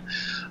sometime?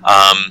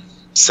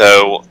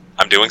 So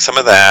I'm doing some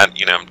of that,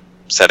 I'm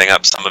setting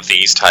up some of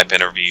these type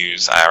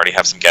interviews. I already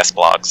have some guest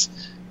blogs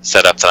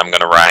set up that I'm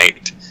going to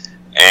write.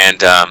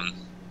 And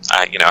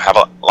I have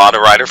a lot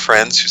of writer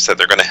friends who said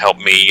they're going to help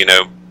me,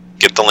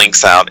 get the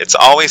links out. It's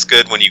always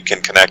good when you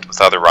can connect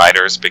with other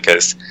writers,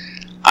 because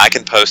I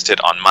can post it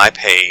on my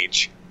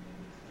page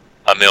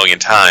 1,000,000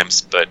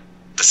 times, but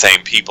the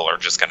same people are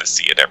just going to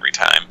see it every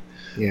time.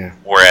 Yeah.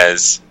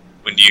 Whereas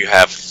when you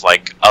have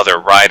other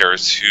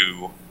writers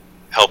who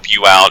help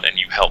you out and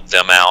you help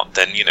them out,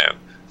 then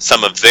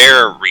some of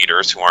their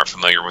readers who aren't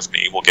familiar with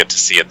me will get to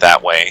see it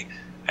that way,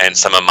 and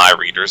some of my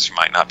readers who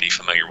might not be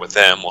familiar with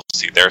them will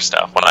see their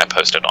stuff when I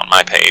post it on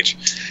my page.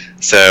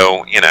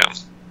 So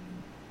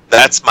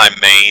that's my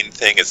main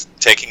thing, is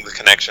taking the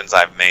connections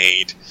I've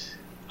made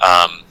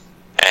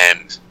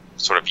and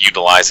sort of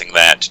utilizing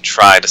that to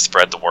try to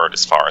spread the word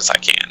as far as I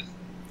can.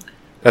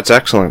 That's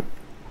excellent.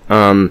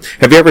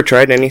 Have you ever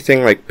tried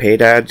anything like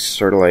paid ads,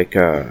 sort of like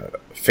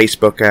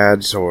Facebook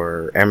ads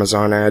or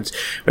Amazon ads?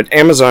 But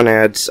Amazon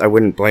ads, I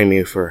wouldn't blame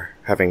you for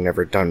having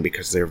never done,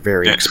 because they're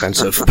very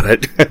expensive.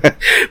 But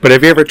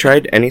have you ever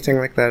tried anything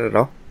like that at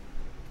all?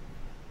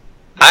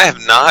 I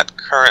have not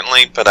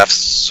currently, but I've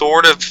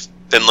sort of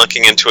been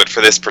looking into it for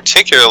this,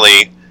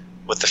 particularly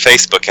with the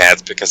Facebook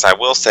ads, because I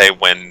will say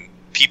when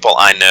people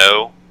I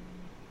know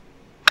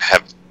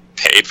have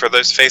paid for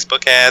those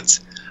Facebook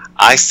ads,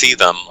 I see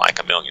them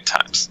 1,000,000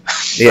 times.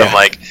 Yeah.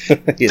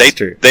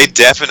 They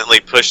definitely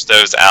push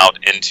those out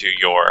into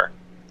your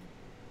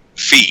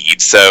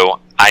feed, so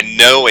I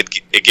know it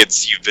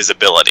gets you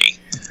visibility.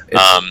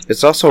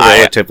 It's also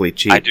relatively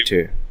cheap,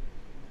 too.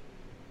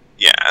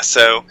 Yeah,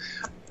 so,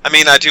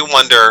 I do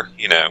wonder,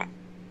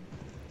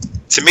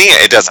 to me,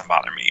 it doesn't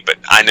bother me, but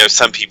I know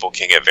some people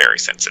can get very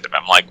sensitive.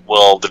 I'm like,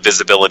 will the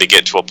visibility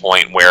get to a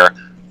point where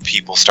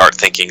people start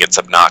thinking it's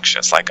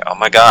obnoxious? Like, oh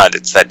my god,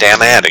 it's that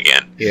damn ad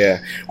again. Yeah.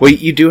 Well,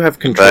 you do have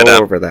control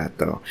over that,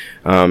 though.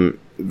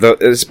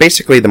 It's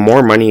basically the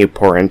more money you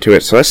pour into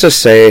it. So let's just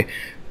say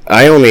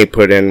I only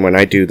put in, when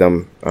I do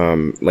them,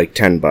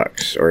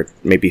 $10 or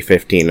maybe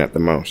 15 at the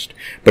most.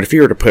 But if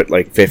you were to put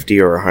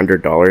 $50 or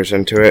 $100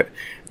 into it,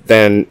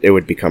 then it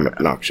would become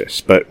obnoxious.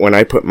 But when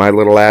I put my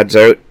little ads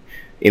out,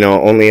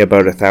 only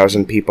about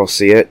 1,000 people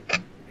see it,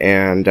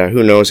 and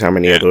who knows how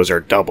many of those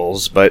are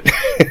doubles, but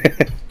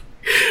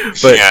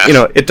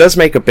it does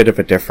make a bit of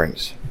a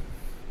difference.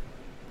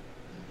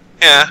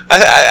 Yeah,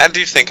 I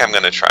do think I'm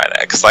going to try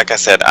that, because like I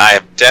said, I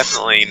have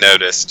definitely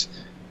noticed,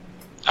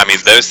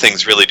 those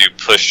things really do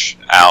push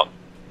out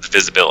the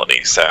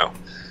visibility, so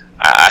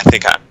I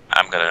think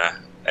I'm going to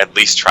at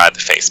least try the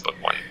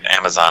Facebook one.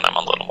 Amazon, I'm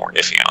a little more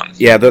iffy on.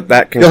 Yeah,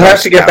 that can You'll have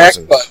cost to get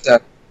thousands. back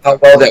about how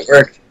well that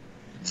worked.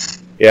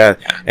 Yeah,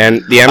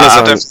 and the I'll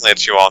Amazon definitely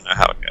let you all know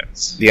how it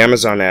goes. the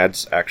Amazon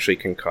ads actually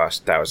can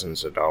cost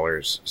thousands of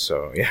dollars.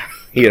 So yeah,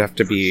 you have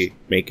to be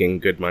making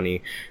good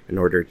money in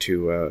order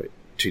to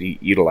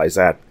utilize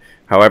that.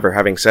 However,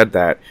 having said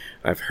that,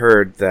 I've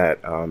heard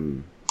that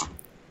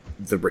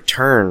the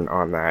return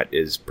on that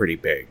is pretty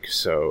big.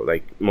 So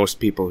like most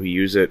people who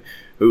use it,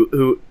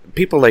 who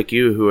people like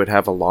you who would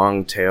have a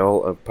long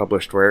tail of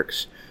published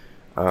works,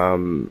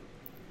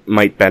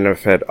 might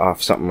benefit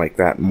off something like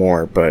that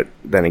more. But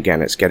then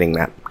again, it's getting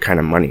that kind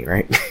of money,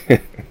 right?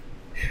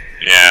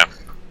 Yeah.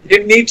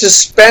 You need to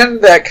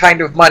spend that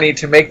kind of money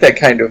to make that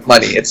kind of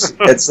money.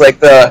 It's like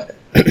the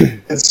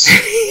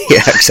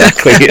Yeah,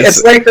 exactly.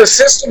 it's like the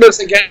system is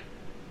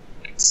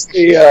against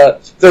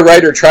the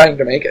writer trying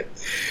to make it.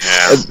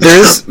 Yeah.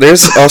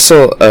 There's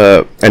also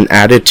an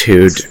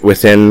attitude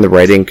within the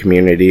writing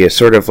community, a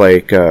sort of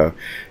like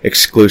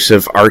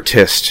exclusive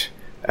artist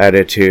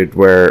attitude,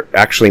 where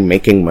actually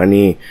making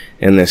money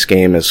in this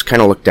game is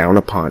kind of looked down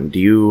upon. Do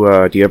you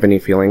have any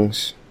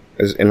feelings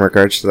in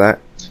regards to that?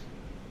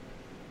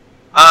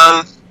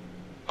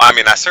 I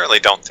mean, I certainly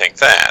don't think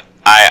that.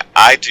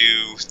 I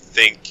do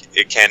think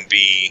it can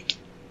be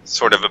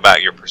sort of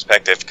about your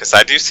perspective, because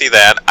I do see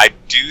that. I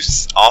do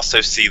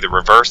also see the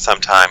reverse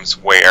sometimes,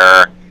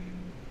 where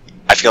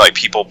I feel like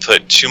people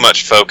put too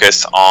much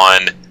focus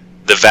on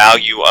the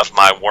value of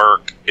my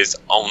work is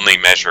only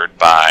measured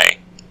by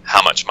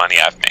how much money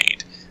I've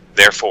made.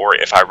 Therefore,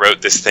 if I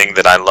wrote this thing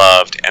that I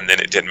loved and then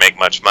it didn't make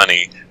much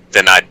money,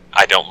 then I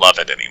don't love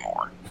it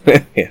anymore.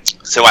 Yeah.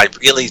 So I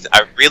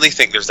really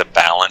think there's a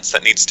balance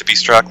that needs to be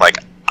struck. Like,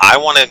 I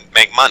want to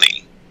make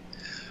money.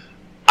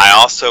 I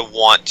also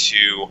want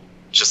to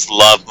just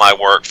love my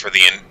work for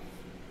the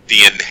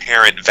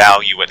inherent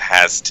value it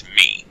has to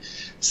me.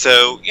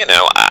 So,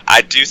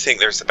 I do think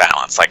there's a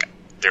balance. Like,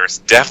 there's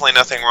definitely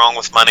nothing wrong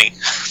with money.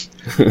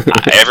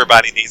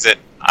 Everybody needs it.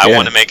 I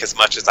want to make as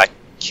much as I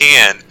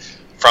can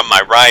from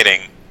my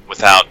writing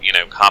without,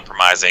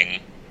 compromising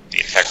the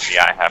integrity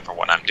I have for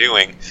what I'm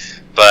doing.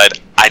 But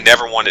I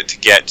never want it to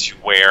get to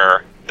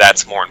where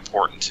that's more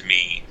important to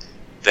me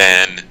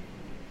than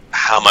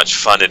how much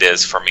fun it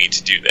is for me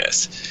to do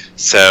this.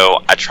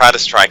 So I try to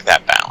strike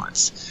that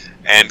balance.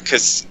 And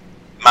because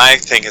my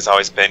thing has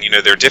always been,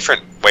 there are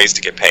different ways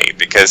to get paid.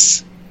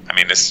 Because, I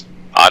mean, as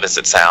odd as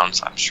it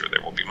sounds, I'm sure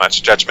there will be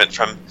much judgment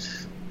from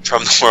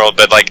the world.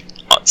 But, like,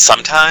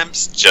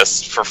 sometimes,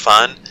 just for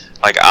fun,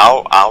 like,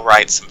 I'll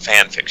write some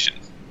fan fiction.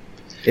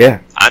 Yeah.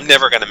 I'm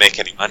never going to make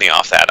any money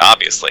off that,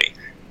 obviously.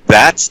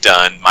 That's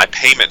done. My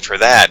payment for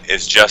that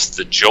is just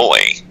the joy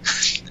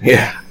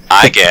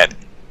I get.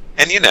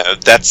 And,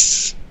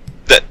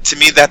 to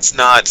me, that's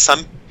not,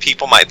 some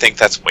people might think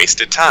that's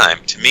wasted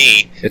time. To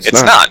me, it's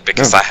not,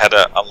 because I had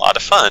a lot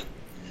of fun.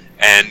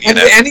 And,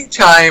 any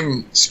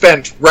time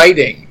spent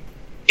writing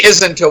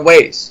isn't a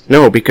waste.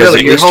 No, because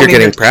at least you're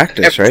getting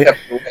practice, right?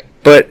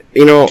 But,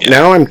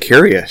 now I'm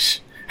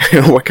curious.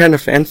 What kind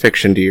of fan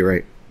fiction do you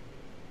write?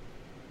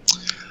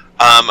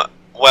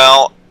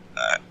 Well,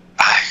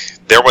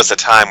 there was a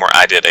time where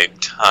I did a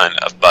ton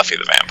of Buffy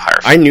the Vampire.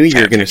 I knew you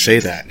were going to say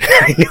that.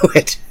 I knew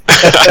it.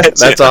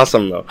 That's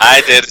awesome, though. I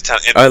did a ton.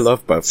 I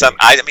love Buffy.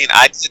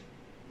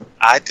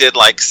 I did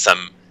like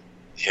some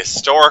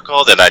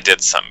historical that I did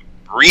some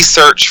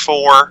research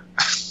for.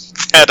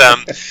 That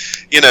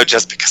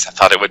just because I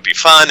thought it would be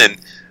fun,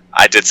 and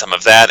I did some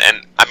of that.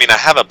 And I mean, I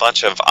have a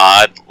bunch of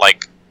odd,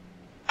 like,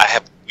 I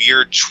have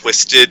weird,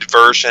 twisted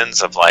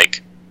versions of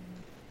like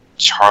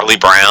Charlie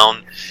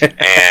Brown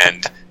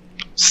and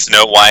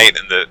Snow White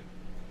and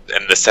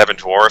the Seven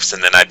Dwarfs,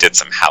 and then I did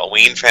some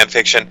Halloween fan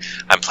fiction.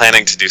 I'm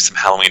planning to do some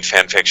Halloween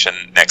fan fiction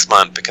next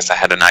month because I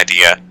had an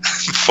idea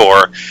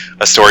for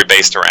a story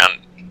based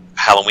around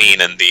Halloween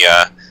and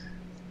the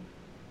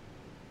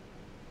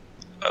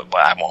well,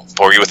 I won't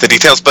bore you with the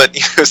details, but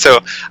so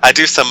I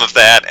do some of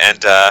that,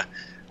 and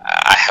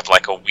I have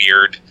like a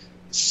weird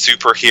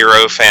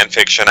superhero fan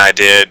fiction I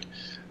did,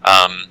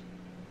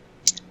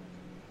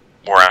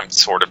 where I'm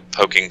sort of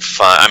poking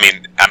fun. I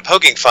mean, I'm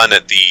poking fun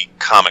at the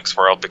comics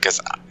world because,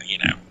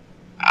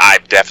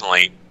 I've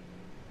definitely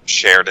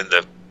shared in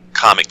the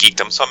comic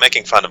geekdom, so I'm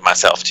making fun of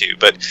myself too.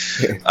 But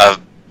a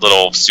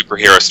little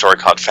superhero story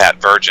called Fat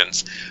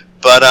Virgins.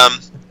 But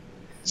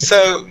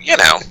so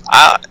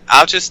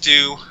I'll just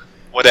do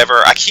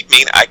whatever. I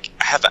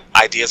have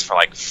ideas for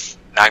like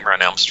Nightmare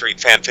on Elm Street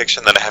fan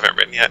fiction that I haven't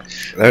written yet.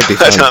 That would be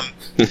fun.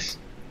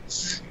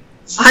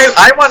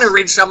 I want to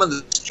read some of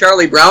the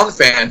Charlie Brown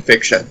fan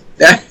fiction.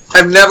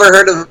 I've never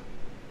heard of.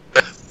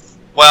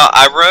 Well,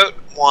 I wrote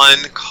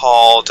one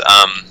called,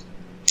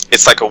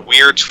 it's like a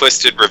weird,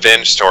 twisted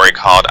revenge story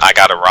called I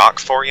Got a Rock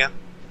For You,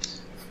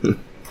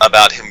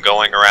 about him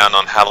going around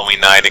on Halloween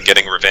night and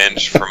getting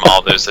revenge from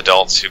all those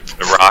adults who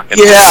put a rock in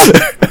his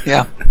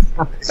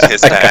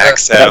back.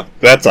 So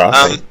that's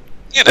awesome.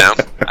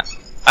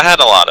 I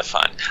had a lot of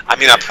fun. I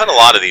mean, I put a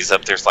lot of these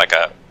up. There's like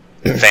a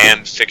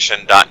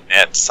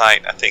fanfiction.net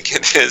site, I think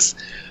it is.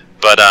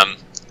 But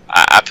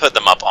I put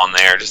them up on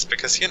there just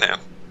because, they're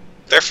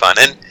fun.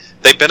 And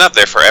they've been up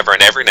there forever,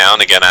 and every now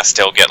and again I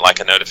still get like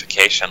a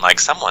notification,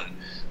 like someone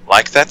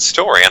like that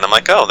story. And I'm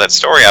like, oh, that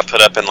story I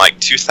put up in like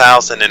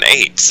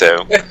 2008,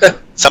 so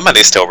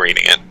somebody's still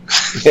reading it.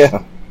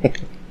 Yeah.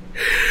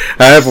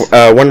 I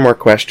have one more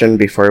question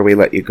before we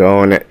let you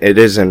go, and it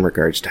is in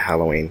regards to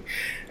Halloween.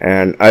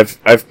 And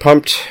I've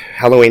pumped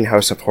Halloween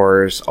House of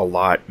Horrors a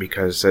lot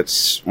because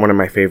it's one of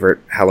my favorite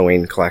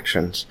Halloween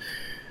collections.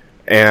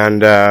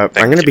 And I'm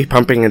going to be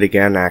pumping it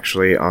again,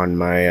 actually, on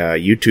my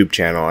YouTube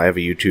channel. I have a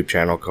YouTube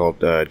channel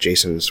called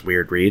Jason's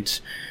Weird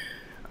Reads,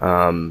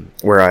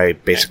 where I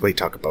basically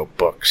talk about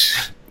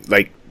books.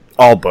 Like,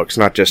 all books,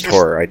 not just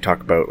horror. I talk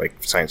about,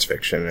 like, science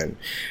fiction, and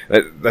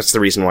that's the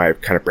reason why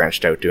I've kind of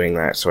branched out doing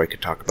that, so I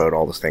could talk about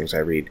all the things I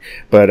read.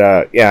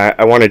 But, yeah,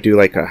 I want to do,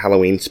 like, a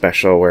Halloween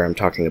special where I'm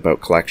talking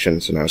about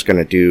collections, and I was going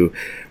to do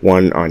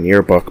one on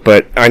your book.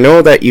 But I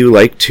know that you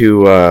like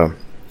to...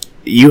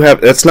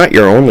 that's not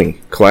your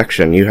only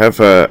collection. You have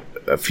a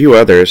few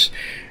others,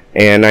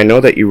 and I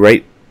know that you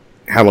write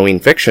Halloween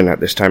fiction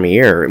at this time of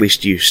year, or at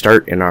least you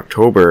start in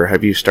October.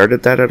 Have you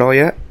started that at all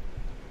yet?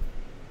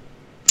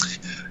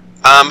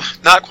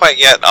 Not quite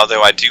yet,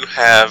 although I do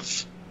have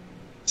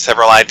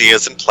several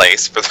ideas in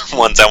place for the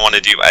ones I want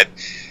to do.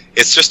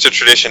 It's just a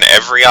tradition.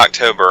 Every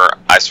October,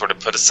 I sort of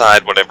put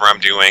aside whatever I'm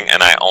doing,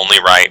 and I only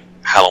write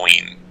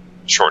Halloween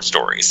short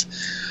stories.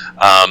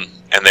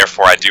 And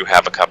therefore, I do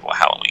have a couple of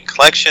Halloween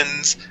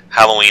collections.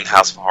 Halloween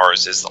House of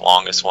Horrors is the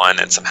longest one,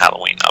 and some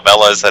Halloween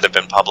novellas that have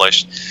been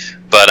published.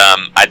 But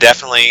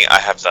I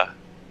have the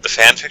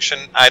fan fiction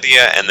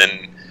idea, and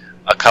then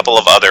a couple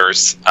of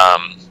others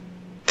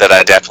that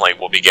I definitely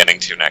will be getting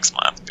to next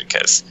month,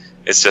 because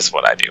it's just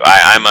what I do.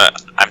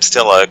 I'm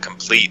still a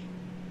complete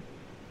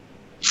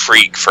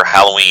freak for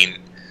Halloween,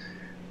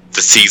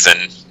 the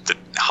season, the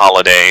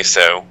holiday,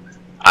 so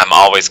I'm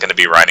always going to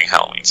be writing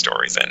Halloween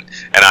stories, and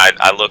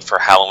I look for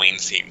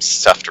Halloween-themed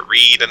stuff to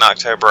read in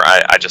October.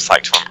 I just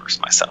like to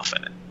immerse myself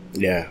in it.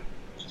 Yeah.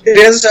 It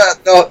is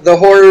the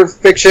horror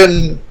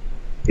fiction,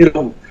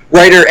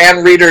 writer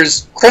and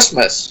reader's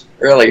Christmas,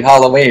 really,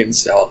 Halloween,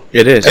 so...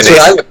 It is. That's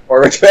what I look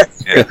forward to.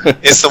 Yeah.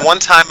 It's the one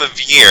time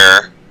of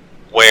year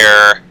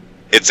where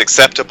it's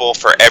acceptable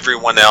for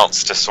everyone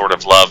else to sort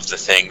of love the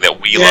thing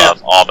that we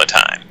love all the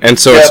time. And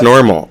so it's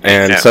normal,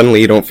 and suddenly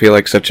you don't feel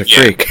like such a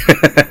freak.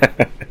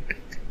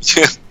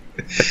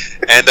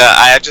 And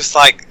I just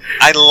like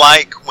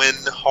when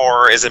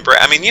horror is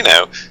embraced. I mean, you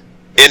know,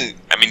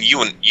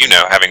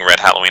 having read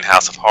Halloween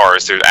House of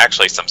Horrors, there's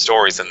actually some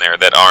stories in there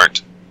that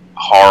aren't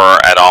horror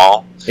at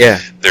all. Yeah,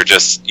 they're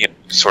just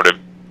sort of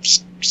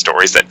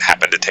stories that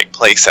happen to take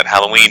place at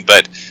Halloween.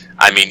 But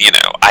I mean,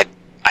 I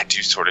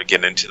do sort of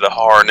get into the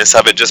horrorness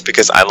of it just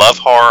because I love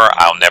horror.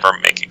 I'll never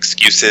make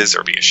excuses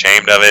or be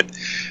ashamed of it.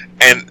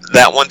 And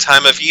that one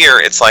time of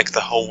year, it's like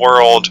the whole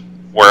world.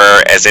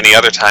 Whereas any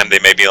other time, they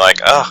may be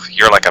like, "Oh,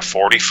 you're like a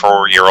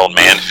 44-year-old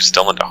man who's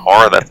still into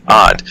horror. That's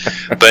odd."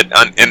 But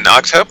in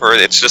October,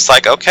 it's just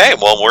like, okay,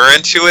 well, we're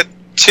into it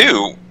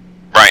too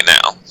right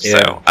now.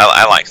 Yeah. So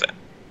I like that.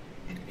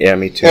 Yeah,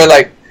 me too. They're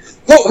like,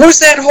 who's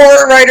that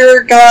horror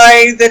writer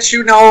guy that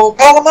you know?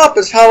 Call him up.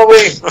 It's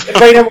Halloween.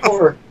 Invite him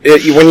over.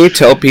 When you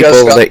tell people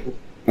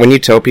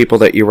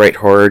that you write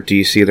horror, do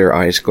you see their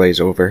eyes glaze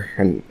over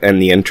and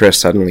the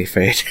interest suddenly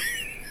fade?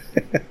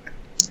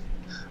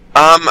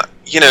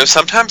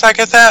 Sometimes I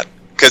get that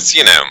because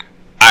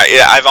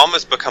I've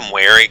almost become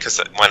wary because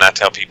when I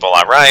tell people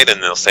I write,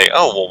 and they'll say,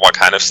 "Oh, well, what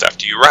kind of stuff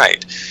do you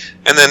write?"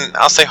 And then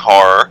I'll say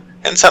horror,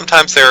 and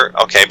sometimes they're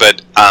okay.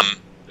 But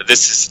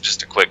this is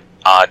just a quick,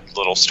 odd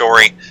little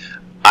story.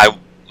 My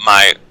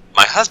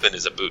husband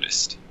is a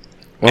Buddhist.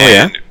 Oh,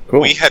 and yeah,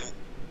 cool. We had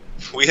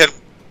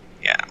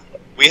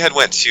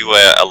went to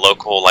a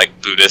local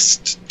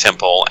Buddhist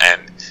temple,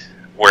 and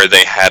where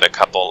they had a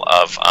couple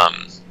of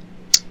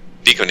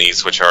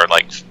bhikkhunis, which are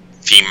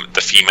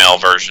the female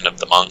version of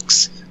the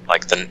monks,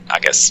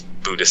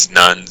 Buddhist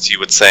nuns, you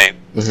would say.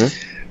 Mm-hmm.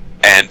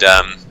 And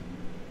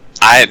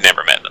I had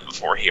never met them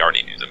before. He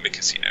already knew them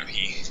because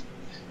he's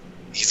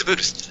a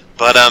Buddhist.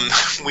 But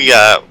we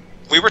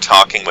were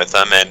talking with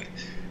them, and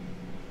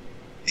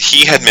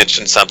he had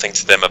mentioned something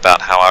to them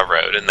about how I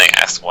wrote, and they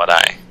asked what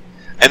I.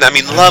 And I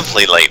mean,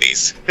 lovely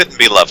ladies, couldn't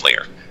be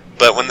lovelier.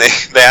 But when they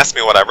asked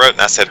me what I wrote,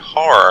 and I said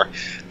horror,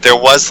 there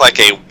was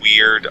a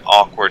weird,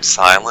 awkward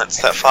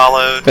silence that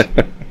followed.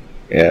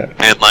 Yeah.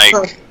 And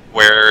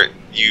where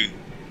you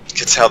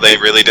could tell they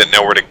really didn't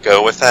know where to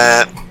go with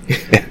that.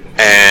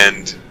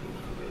 and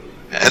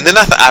then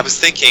I was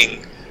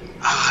thinking,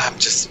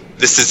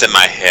 this is in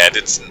my head.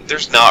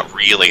 There's not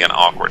really an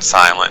awkward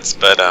silence,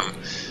 but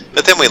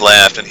then we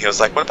left, and he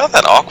was like, "What about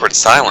that awkward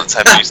silence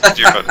after you said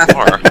you wrote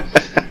horror?"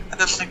 And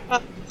I'm like,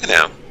 well,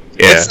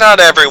 it's not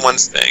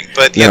everyone's thing,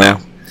 but you know.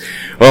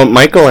 Well,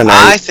 Michael and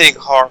I think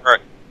horror.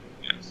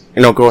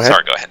 No, go ahead.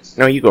 Sorry, go ahead.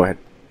 No, you go ahead.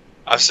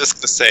 I was just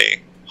going to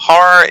say,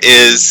 horror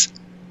is,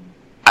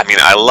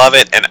 I love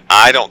it, and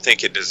I don't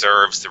think it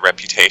deserves the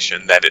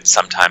reputation that it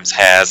sometimes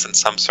has in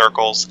some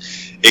circles.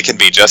 It can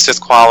be just as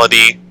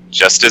quality,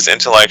 just as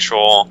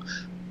intellectual,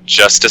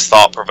 just as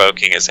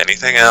thought-provoking as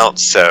anything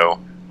else, so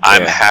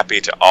I'm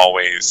happy to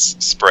always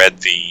spread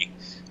the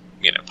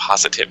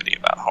positivity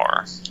about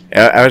horror.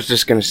 I was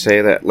just going to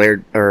say that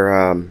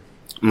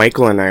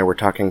Michael and I were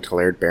talking to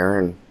Laird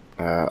Barron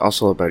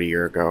also about a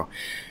year ago,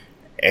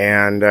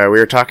 and we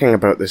were talking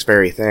about this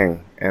very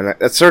thing, and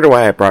that's sort of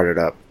why I brought it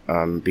up,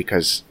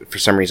 because for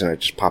some reason it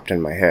just popped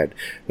in my head.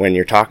 When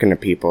you're talking to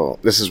people,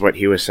 this is what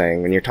he was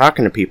saying, when you're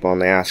talking to people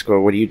and they ask, well,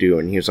 what do you do?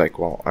 And he was like,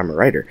 well, I'm a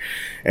writer.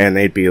 And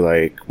they'd be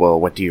like, well,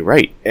 what do you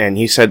write? And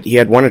he said he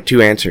had one of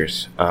two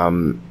answers.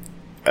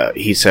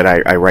 He said,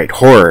 I write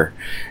horror,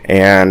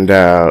 and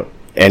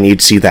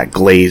you'd see that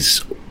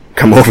glaze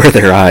come over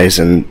their eyes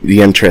and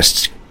the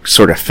interest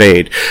sort of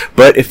fade.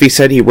 But if he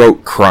said he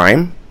wrote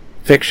crime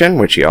fiction,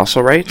 which he also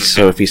writes,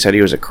 so if he said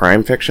he was a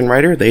crime fiction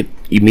writer, they'd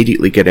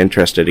immediately get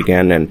interested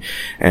again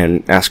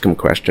and ask him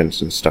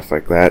questions and stuff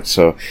like that.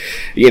 So,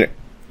 you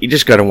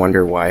just got to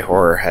wonder why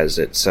horror has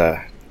its,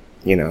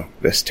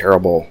 this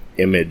terrible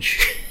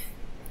image,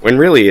 when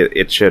really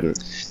it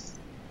shouldn't.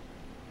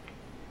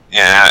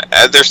 Yeah,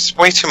 there's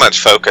way too much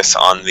focus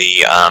on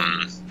the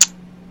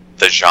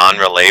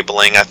genre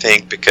labeling, I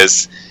think,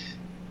 because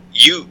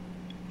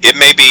it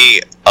may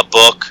be a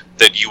book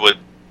that you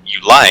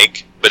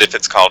like, but if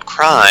it's called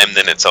crime,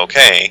 then it's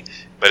okay.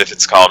 But if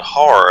it's called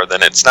horror,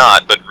 then it's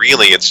not. But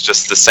really, it's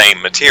just the same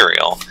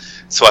material.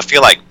 So I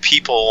feel like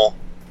people,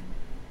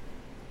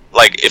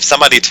 like, if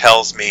somebody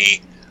tells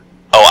me,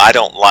 oh, I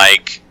don't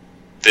like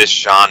this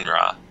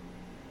genre,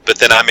 but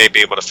then I may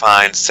be able to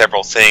find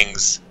several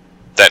things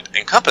that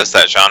encompass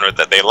that genre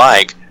that they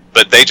like,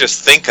 but they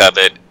just think of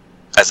it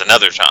as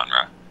another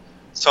genre.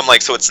 So I'm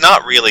like, so it's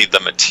not really the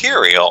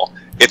material,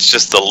 it's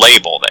just the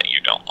label that you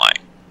don't like.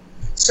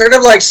 Sort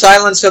of like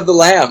Silence of the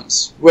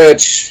Lambs,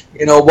 which,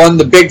 won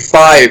the Big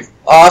Five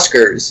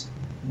Oscars,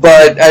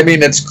 but, I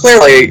mean, it's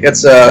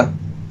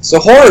a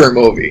horror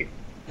movie.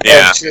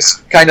 Yeah. It's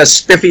just kind of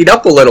spiffied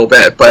up a little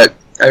bit, but,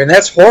 I mean,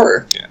 that's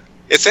horror. Yeah.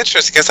 It's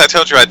interesting, because I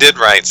told you I did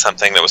write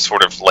something that was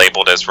sort of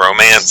labeled as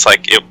romance.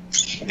 Like, it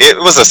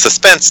was a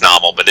suspense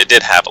novel, but it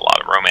did have a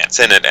lot of romance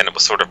in it, and it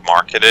was sort of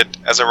marketed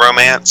as a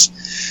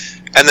romance.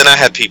 And then I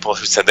had people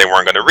who said they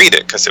weren't going to read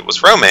it because it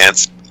was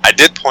romance. I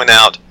did point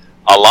out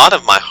a lot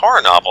of my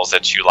horror novels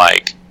that you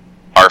like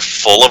are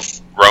full of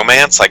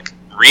romance. Like,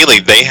 really,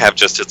 they have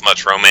just as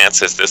much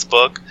romance as this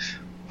book.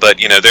 But,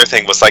 their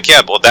thing was like,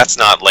 yeah, well, that's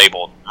not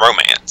labeled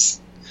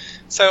romance.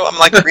 So I'm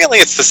like, really,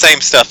 it's the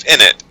same stuff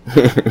in it.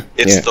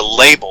 It's the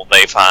label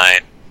they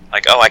find.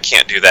 Like, oh, I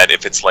can't do that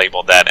if it's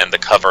labeled that, and the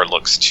cover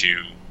looks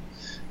too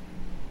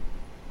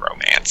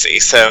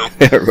romancy. So,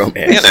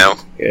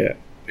 Yeah.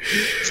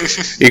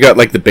 You got,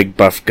 like, the big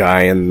buff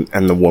guy and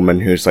the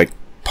woman who's, like,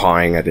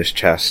 pawing at his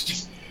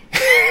chest.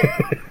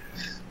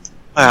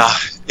 Well,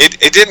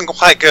 it didn't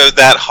quite go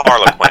that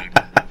Harlequin,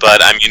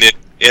 but I mean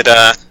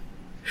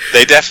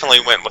they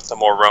definitely went with the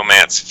more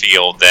romance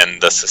feel than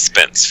the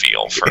suspense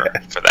feel for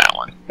that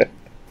one.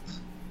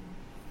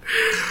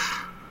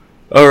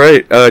 All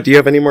right, do you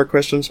have any more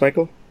questions,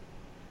 Michael?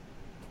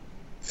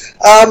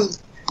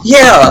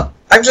 Yeah,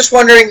 I'm just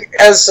wondering,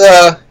 as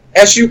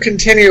you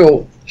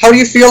continue, how do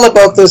you feel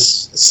about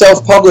this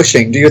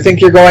self-publishing? Do you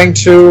think you're going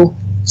to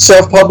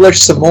self-publish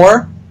some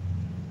more?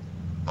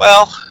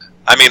 Well,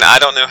 I mean, I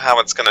don't know how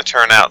it's going to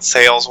turn out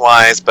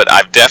sales-wise, but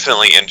I've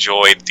definitely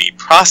enjoyed the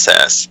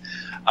process.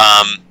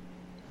 And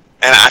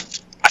I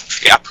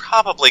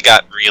probably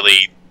got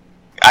really...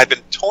 I've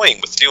been toying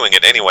with doing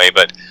it anyway,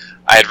 but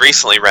I had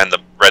recently read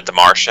The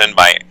Martian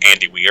by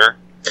Andy Weir.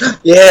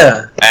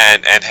 Yeah.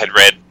 And had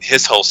read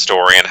his whole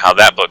story and how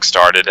that book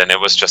started, and it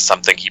was just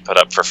something he put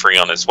up for free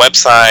on his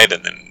website,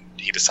 and then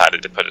he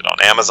decided to put it on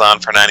Amazon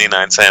for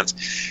 99 cents.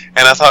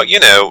 And I thought,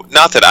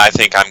 not that I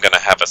think I'm going to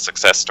have a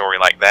success story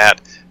like that,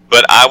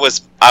 but I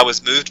was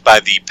moved by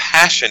the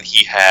passion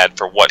he had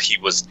for what he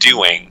was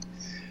doing,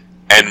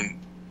 and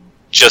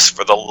just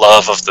for the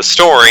love of the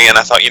story. And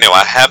I thought,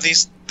 I have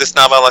this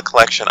novella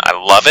collection. I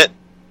love it.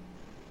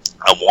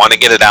 I want to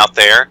get it out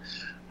there.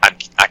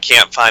 I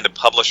can't find a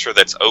publisher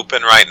that's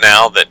open right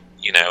now that,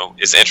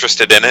 is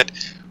interested in it.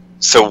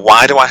 So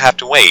why do I have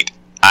to wait?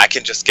 I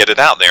can just get it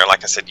out there.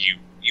 Like I said, you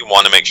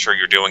want to make sure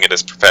you're doing it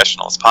as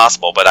professional as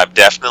possible, but I've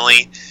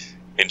definitely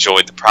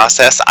enjoyed the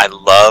process. I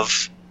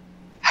love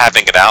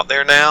having it out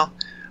there now.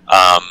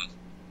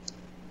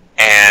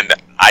 And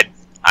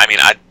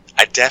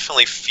I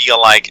definitely feel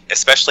like,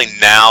 especially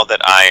now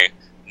that I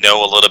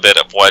know a little bit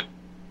of what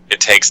it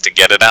takes to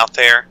get it out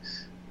there,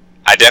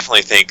 I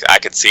definitely think I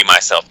could see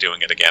myself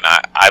doing it again.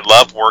 I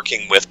love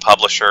working with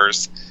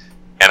publishers,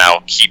 and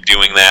I'll keep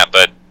doing that,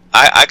 but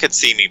I could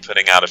see me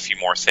putting out a few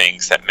more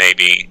things that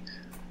maybe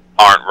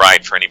aren't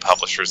right for any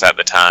publishers at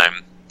the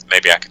time.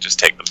 Maybe I could just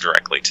take them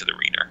directly to the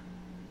reader.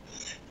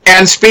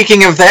 And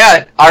speaking of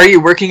that, are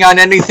you working on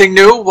anything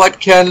new? What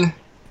can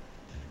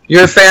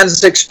your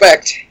fans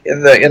expect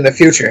in the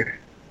future?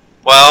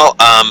 Well,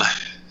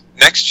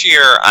 next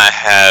year I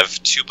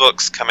have 2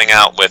 books coming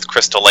out with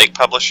Crystal Lake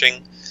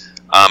Publishing.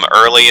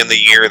 Early in the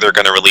year, they're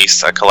going to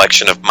release a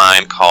collection of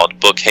mine called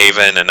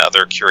Bookhaven and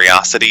Other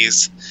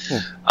Curiosities.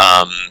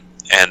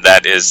 And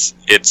that is,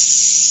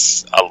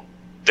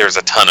 there's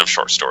a ton of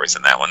short stories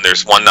in that one.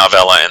 There's one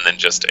novella and then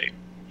just a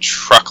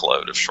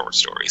truckload of short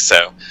stories.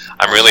 So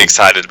I'm really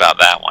excited about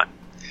that one.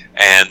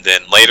 And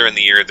then later in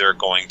the year, they're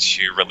going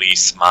to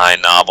release my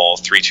novel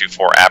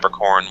 324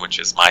 Abercorn, which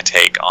is my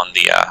take on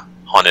the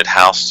haunted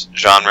house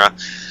genre,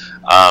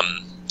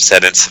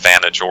 set in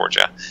Savannah,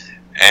 Georgia.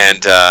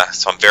 And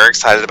so I'm very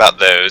excited about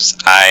those.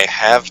 I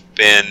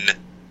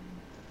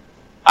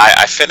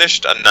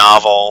finished a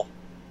novel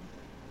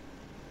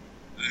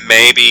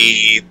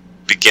maybe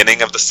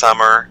beginning of the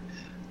summer,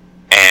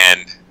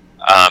 and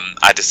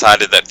I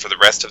decided that for the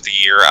rest of the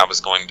year I was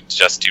going to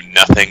just do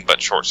nothing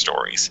but short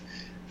stories,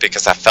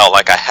 because I felt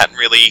like I hadn't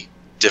really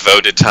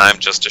devoted time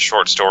just to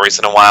short stories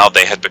in a while.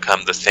 They had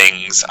become the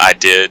things I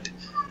did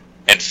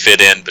and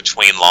fit in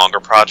between longer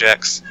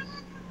projects.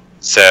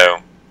 So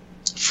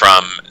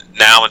from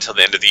now until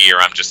the end of the year,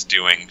 I'm just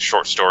doing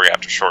short story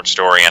after short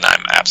story, and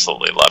I'm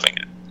absolutely loving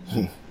it.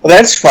 Well,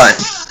 that's fun.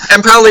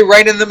 And probably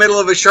right in the middle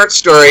of a short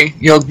story,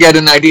 you'll get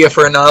an idea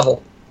for a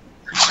novel.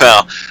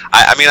 Well,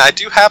 I mean, I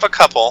do have a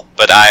couple,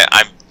 but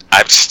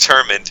I've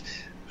determined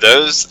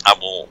those I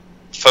will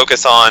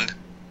focus on.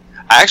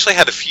 I actually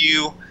had a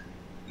few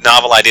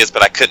novel ideas,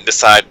 but I couldn't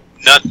decide.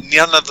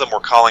 None of them were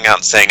calling out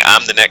and saying,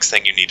 I'm the next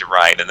thing you need to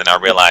write. And then I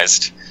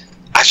realized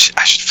I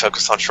should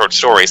focus on short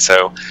stories.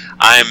 So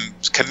I'm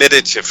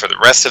committed to, for the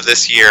rest of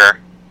this year,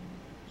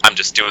 I'm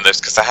just doing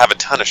this because I have a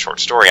ton of short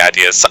story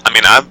ideas. I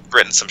mean, I've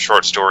written some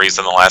short stories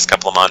in the last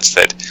couple of months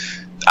that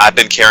I've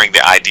been carrying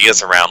the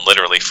ideas around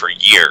literally for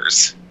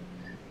years.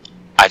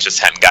 I just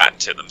hadn't gotten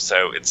to them.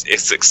 So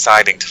it's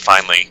exciting to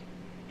finally,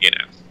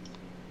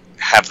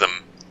 have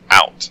them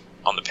out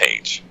on the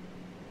page.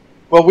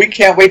 Well, we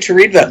can't wait to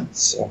read them.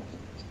 So.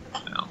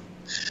 No.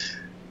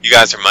 You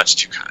guys are much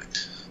too kind.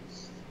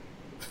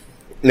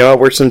 No,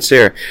 we're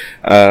sincere.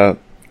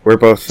 We're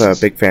both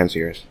big fans of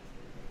yours.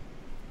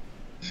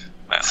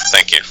 Well,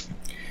 thank you.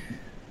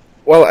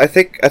 Well, I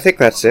think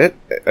that's it.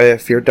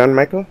 If you're done,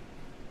 Michael?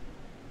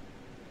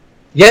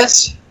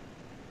 Yes.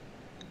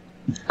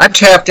 I'm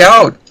tapped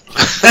out.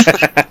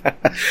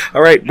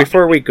 All right,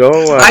 before we go...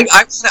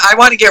 I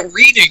want to get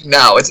reading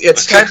now.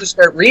 It's time to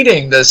start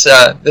reading this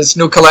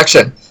new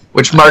collection,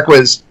 which Mark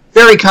was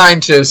very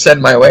kind to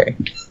send my way.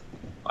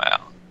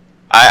 Wow.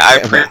 I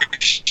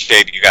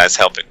appreciate you guys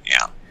helping me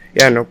out.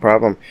 Yeah, no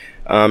problem.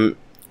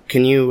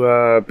 Can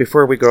you,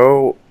 before we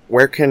go,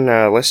 where can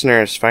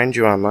listeners find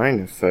you online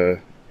if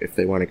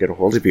they want to get a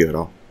hold of you at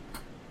all?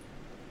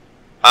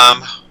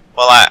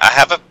 Well, I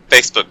have a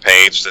Facebook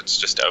page that's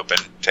just open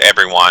to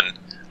everyone.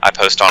 I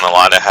post on a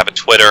lot. I have a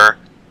Twitter,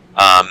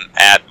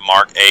 at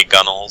Mark A.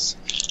 Gunnells.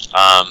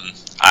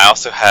 I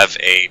also have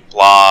a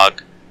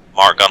blog,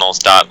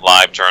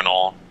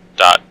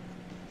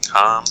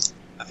 markgunnells.livejournal.com,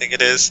 I think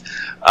it is,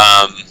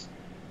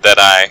 that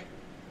I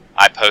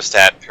post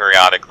at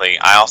periodically.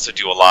 I also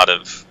do a lot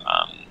of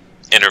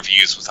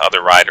interviews with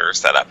other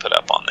writers that I put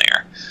up on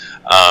there,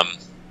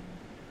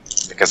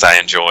 because I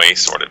enjoy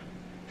sort of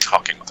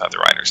talking with other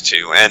writers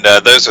too. And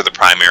those are the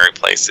primary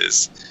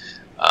places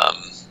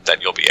that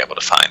you'll be able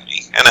to find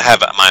me. And I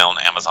have my own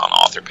Amazon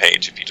author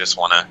page if you just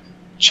want to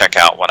check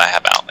out what I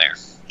have out there.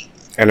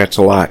 And it's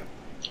a lot.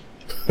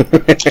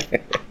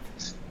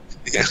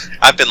 Yeah,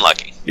 I've been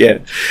lucky. Yeah.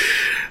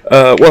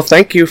 Well,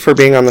 thank you for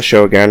being on the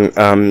show again.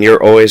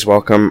 You're always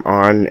welcome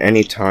on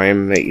any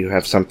time that you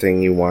have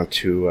something you want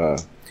to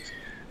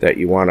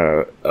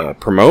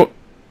promote.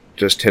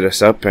 Just hit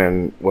us up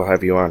and we'll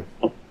have you on.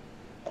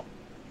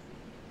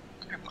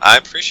 I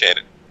appreciate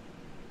it.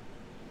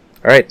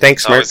 All right,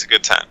 thanks, Mark. It's always a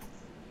good time.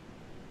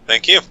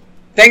 Thank you.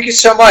 Thank you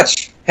so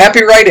much.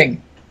 Happy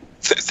writing.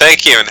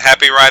 Thank you, and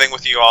happy writing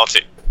with you all,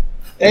 too.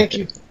 Thank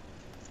you.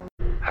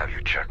 Have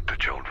you checked the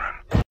children?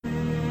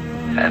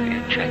 Have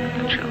you checked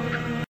the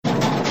children?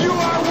 You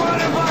are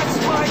one of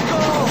us,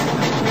 Michael!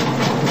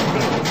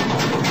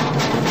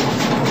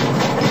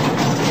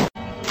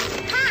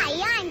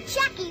 Hi, I'm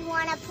Chucky.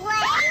 Wanna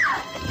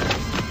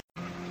play?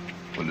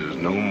 When there's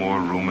no more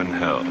room in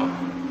hell,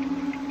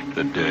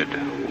 the dead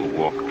will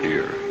walk the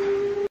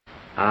earth.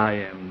 I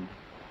am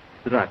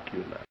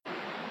Dracula.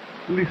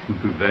 Listen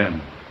to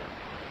them.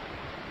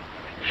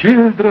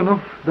 Children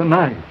of the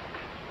night.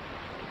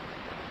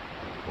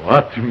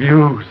 What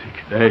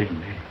music they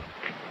make.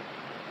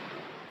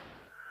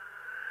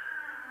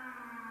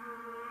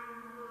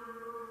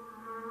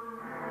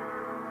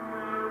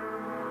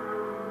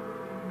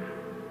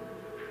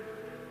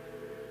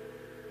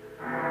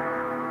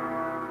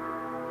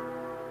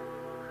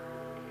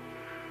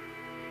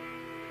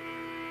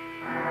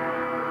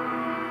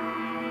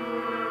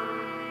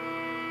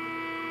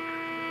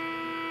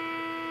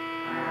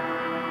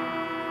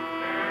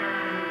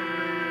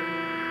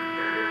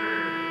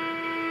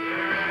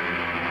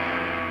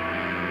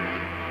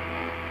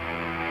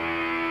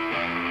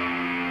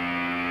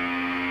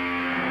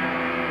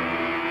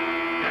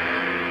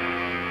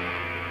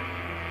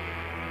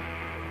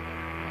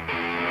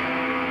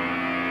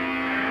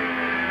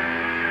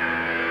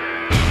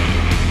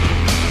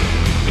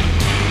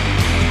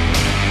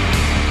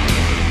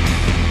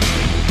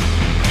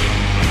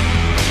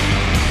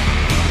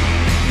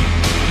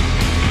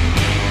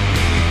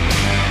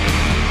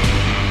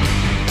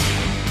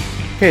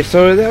 Okay,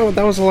 so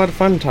that was a lot of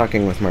fun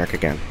talking with Mark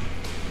again.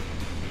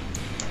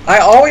 I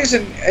always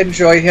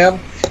enjoy him,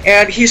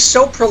 and he's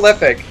so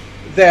prolific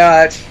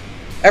that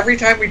every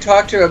time we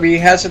talk to him, he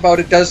has about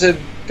a dozen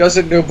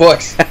new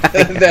books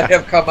that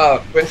have come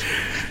out.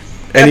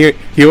 And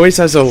he always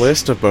has a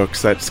list of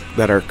books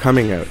that are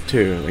coming out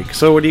too. Like,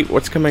 so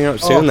what's coming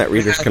out soon that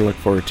readers can look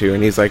forward to?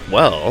 And he's like,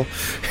 well.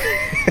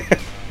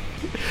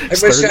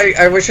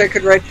 I wish I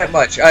could write that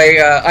much.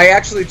 I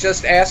actually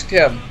just asked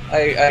him.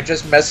 I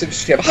just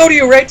messaged him. How do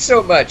you write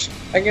so much?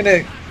 I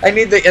need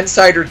the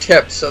insider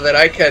tip so that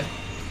I can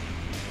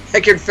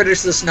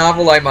finish this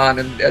novel I'm on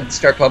and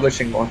start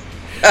publishing more.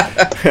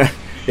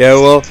 Yeah,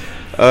 well,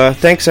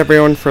 thanks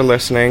everyone for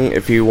listening.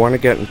 If you want to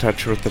get in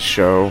touch with the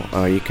show,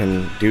 you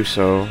can do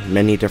so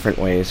many different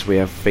ways. We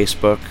have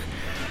Facebook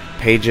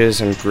pages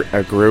and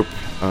a group.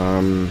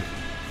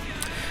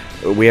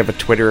 We have a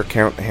Twitter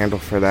account. The handle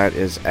for that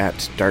is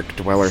at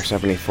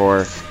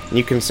darkdweller74. And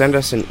you can send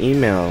us an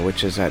email,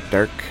 which is at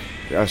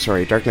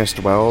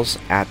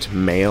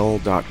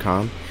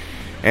darknessdwells@mail.com.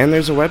 And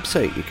there's a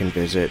website you can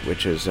visit,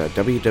 which is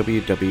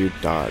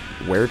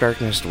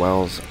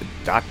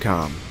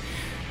www.wheredarknessdwells.com.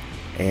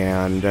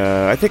 And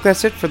I think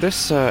that's it for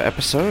this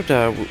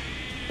episode.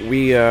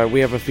 We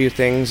have a few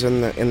things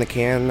in the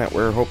can that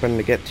we're hoping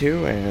to get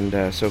to,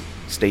 and so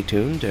stay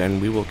tuned,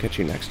 and we will catch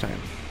you next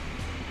time.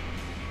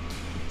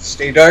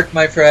 Stay dark,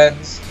 my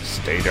friends.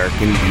 Stay dark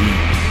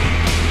indeed.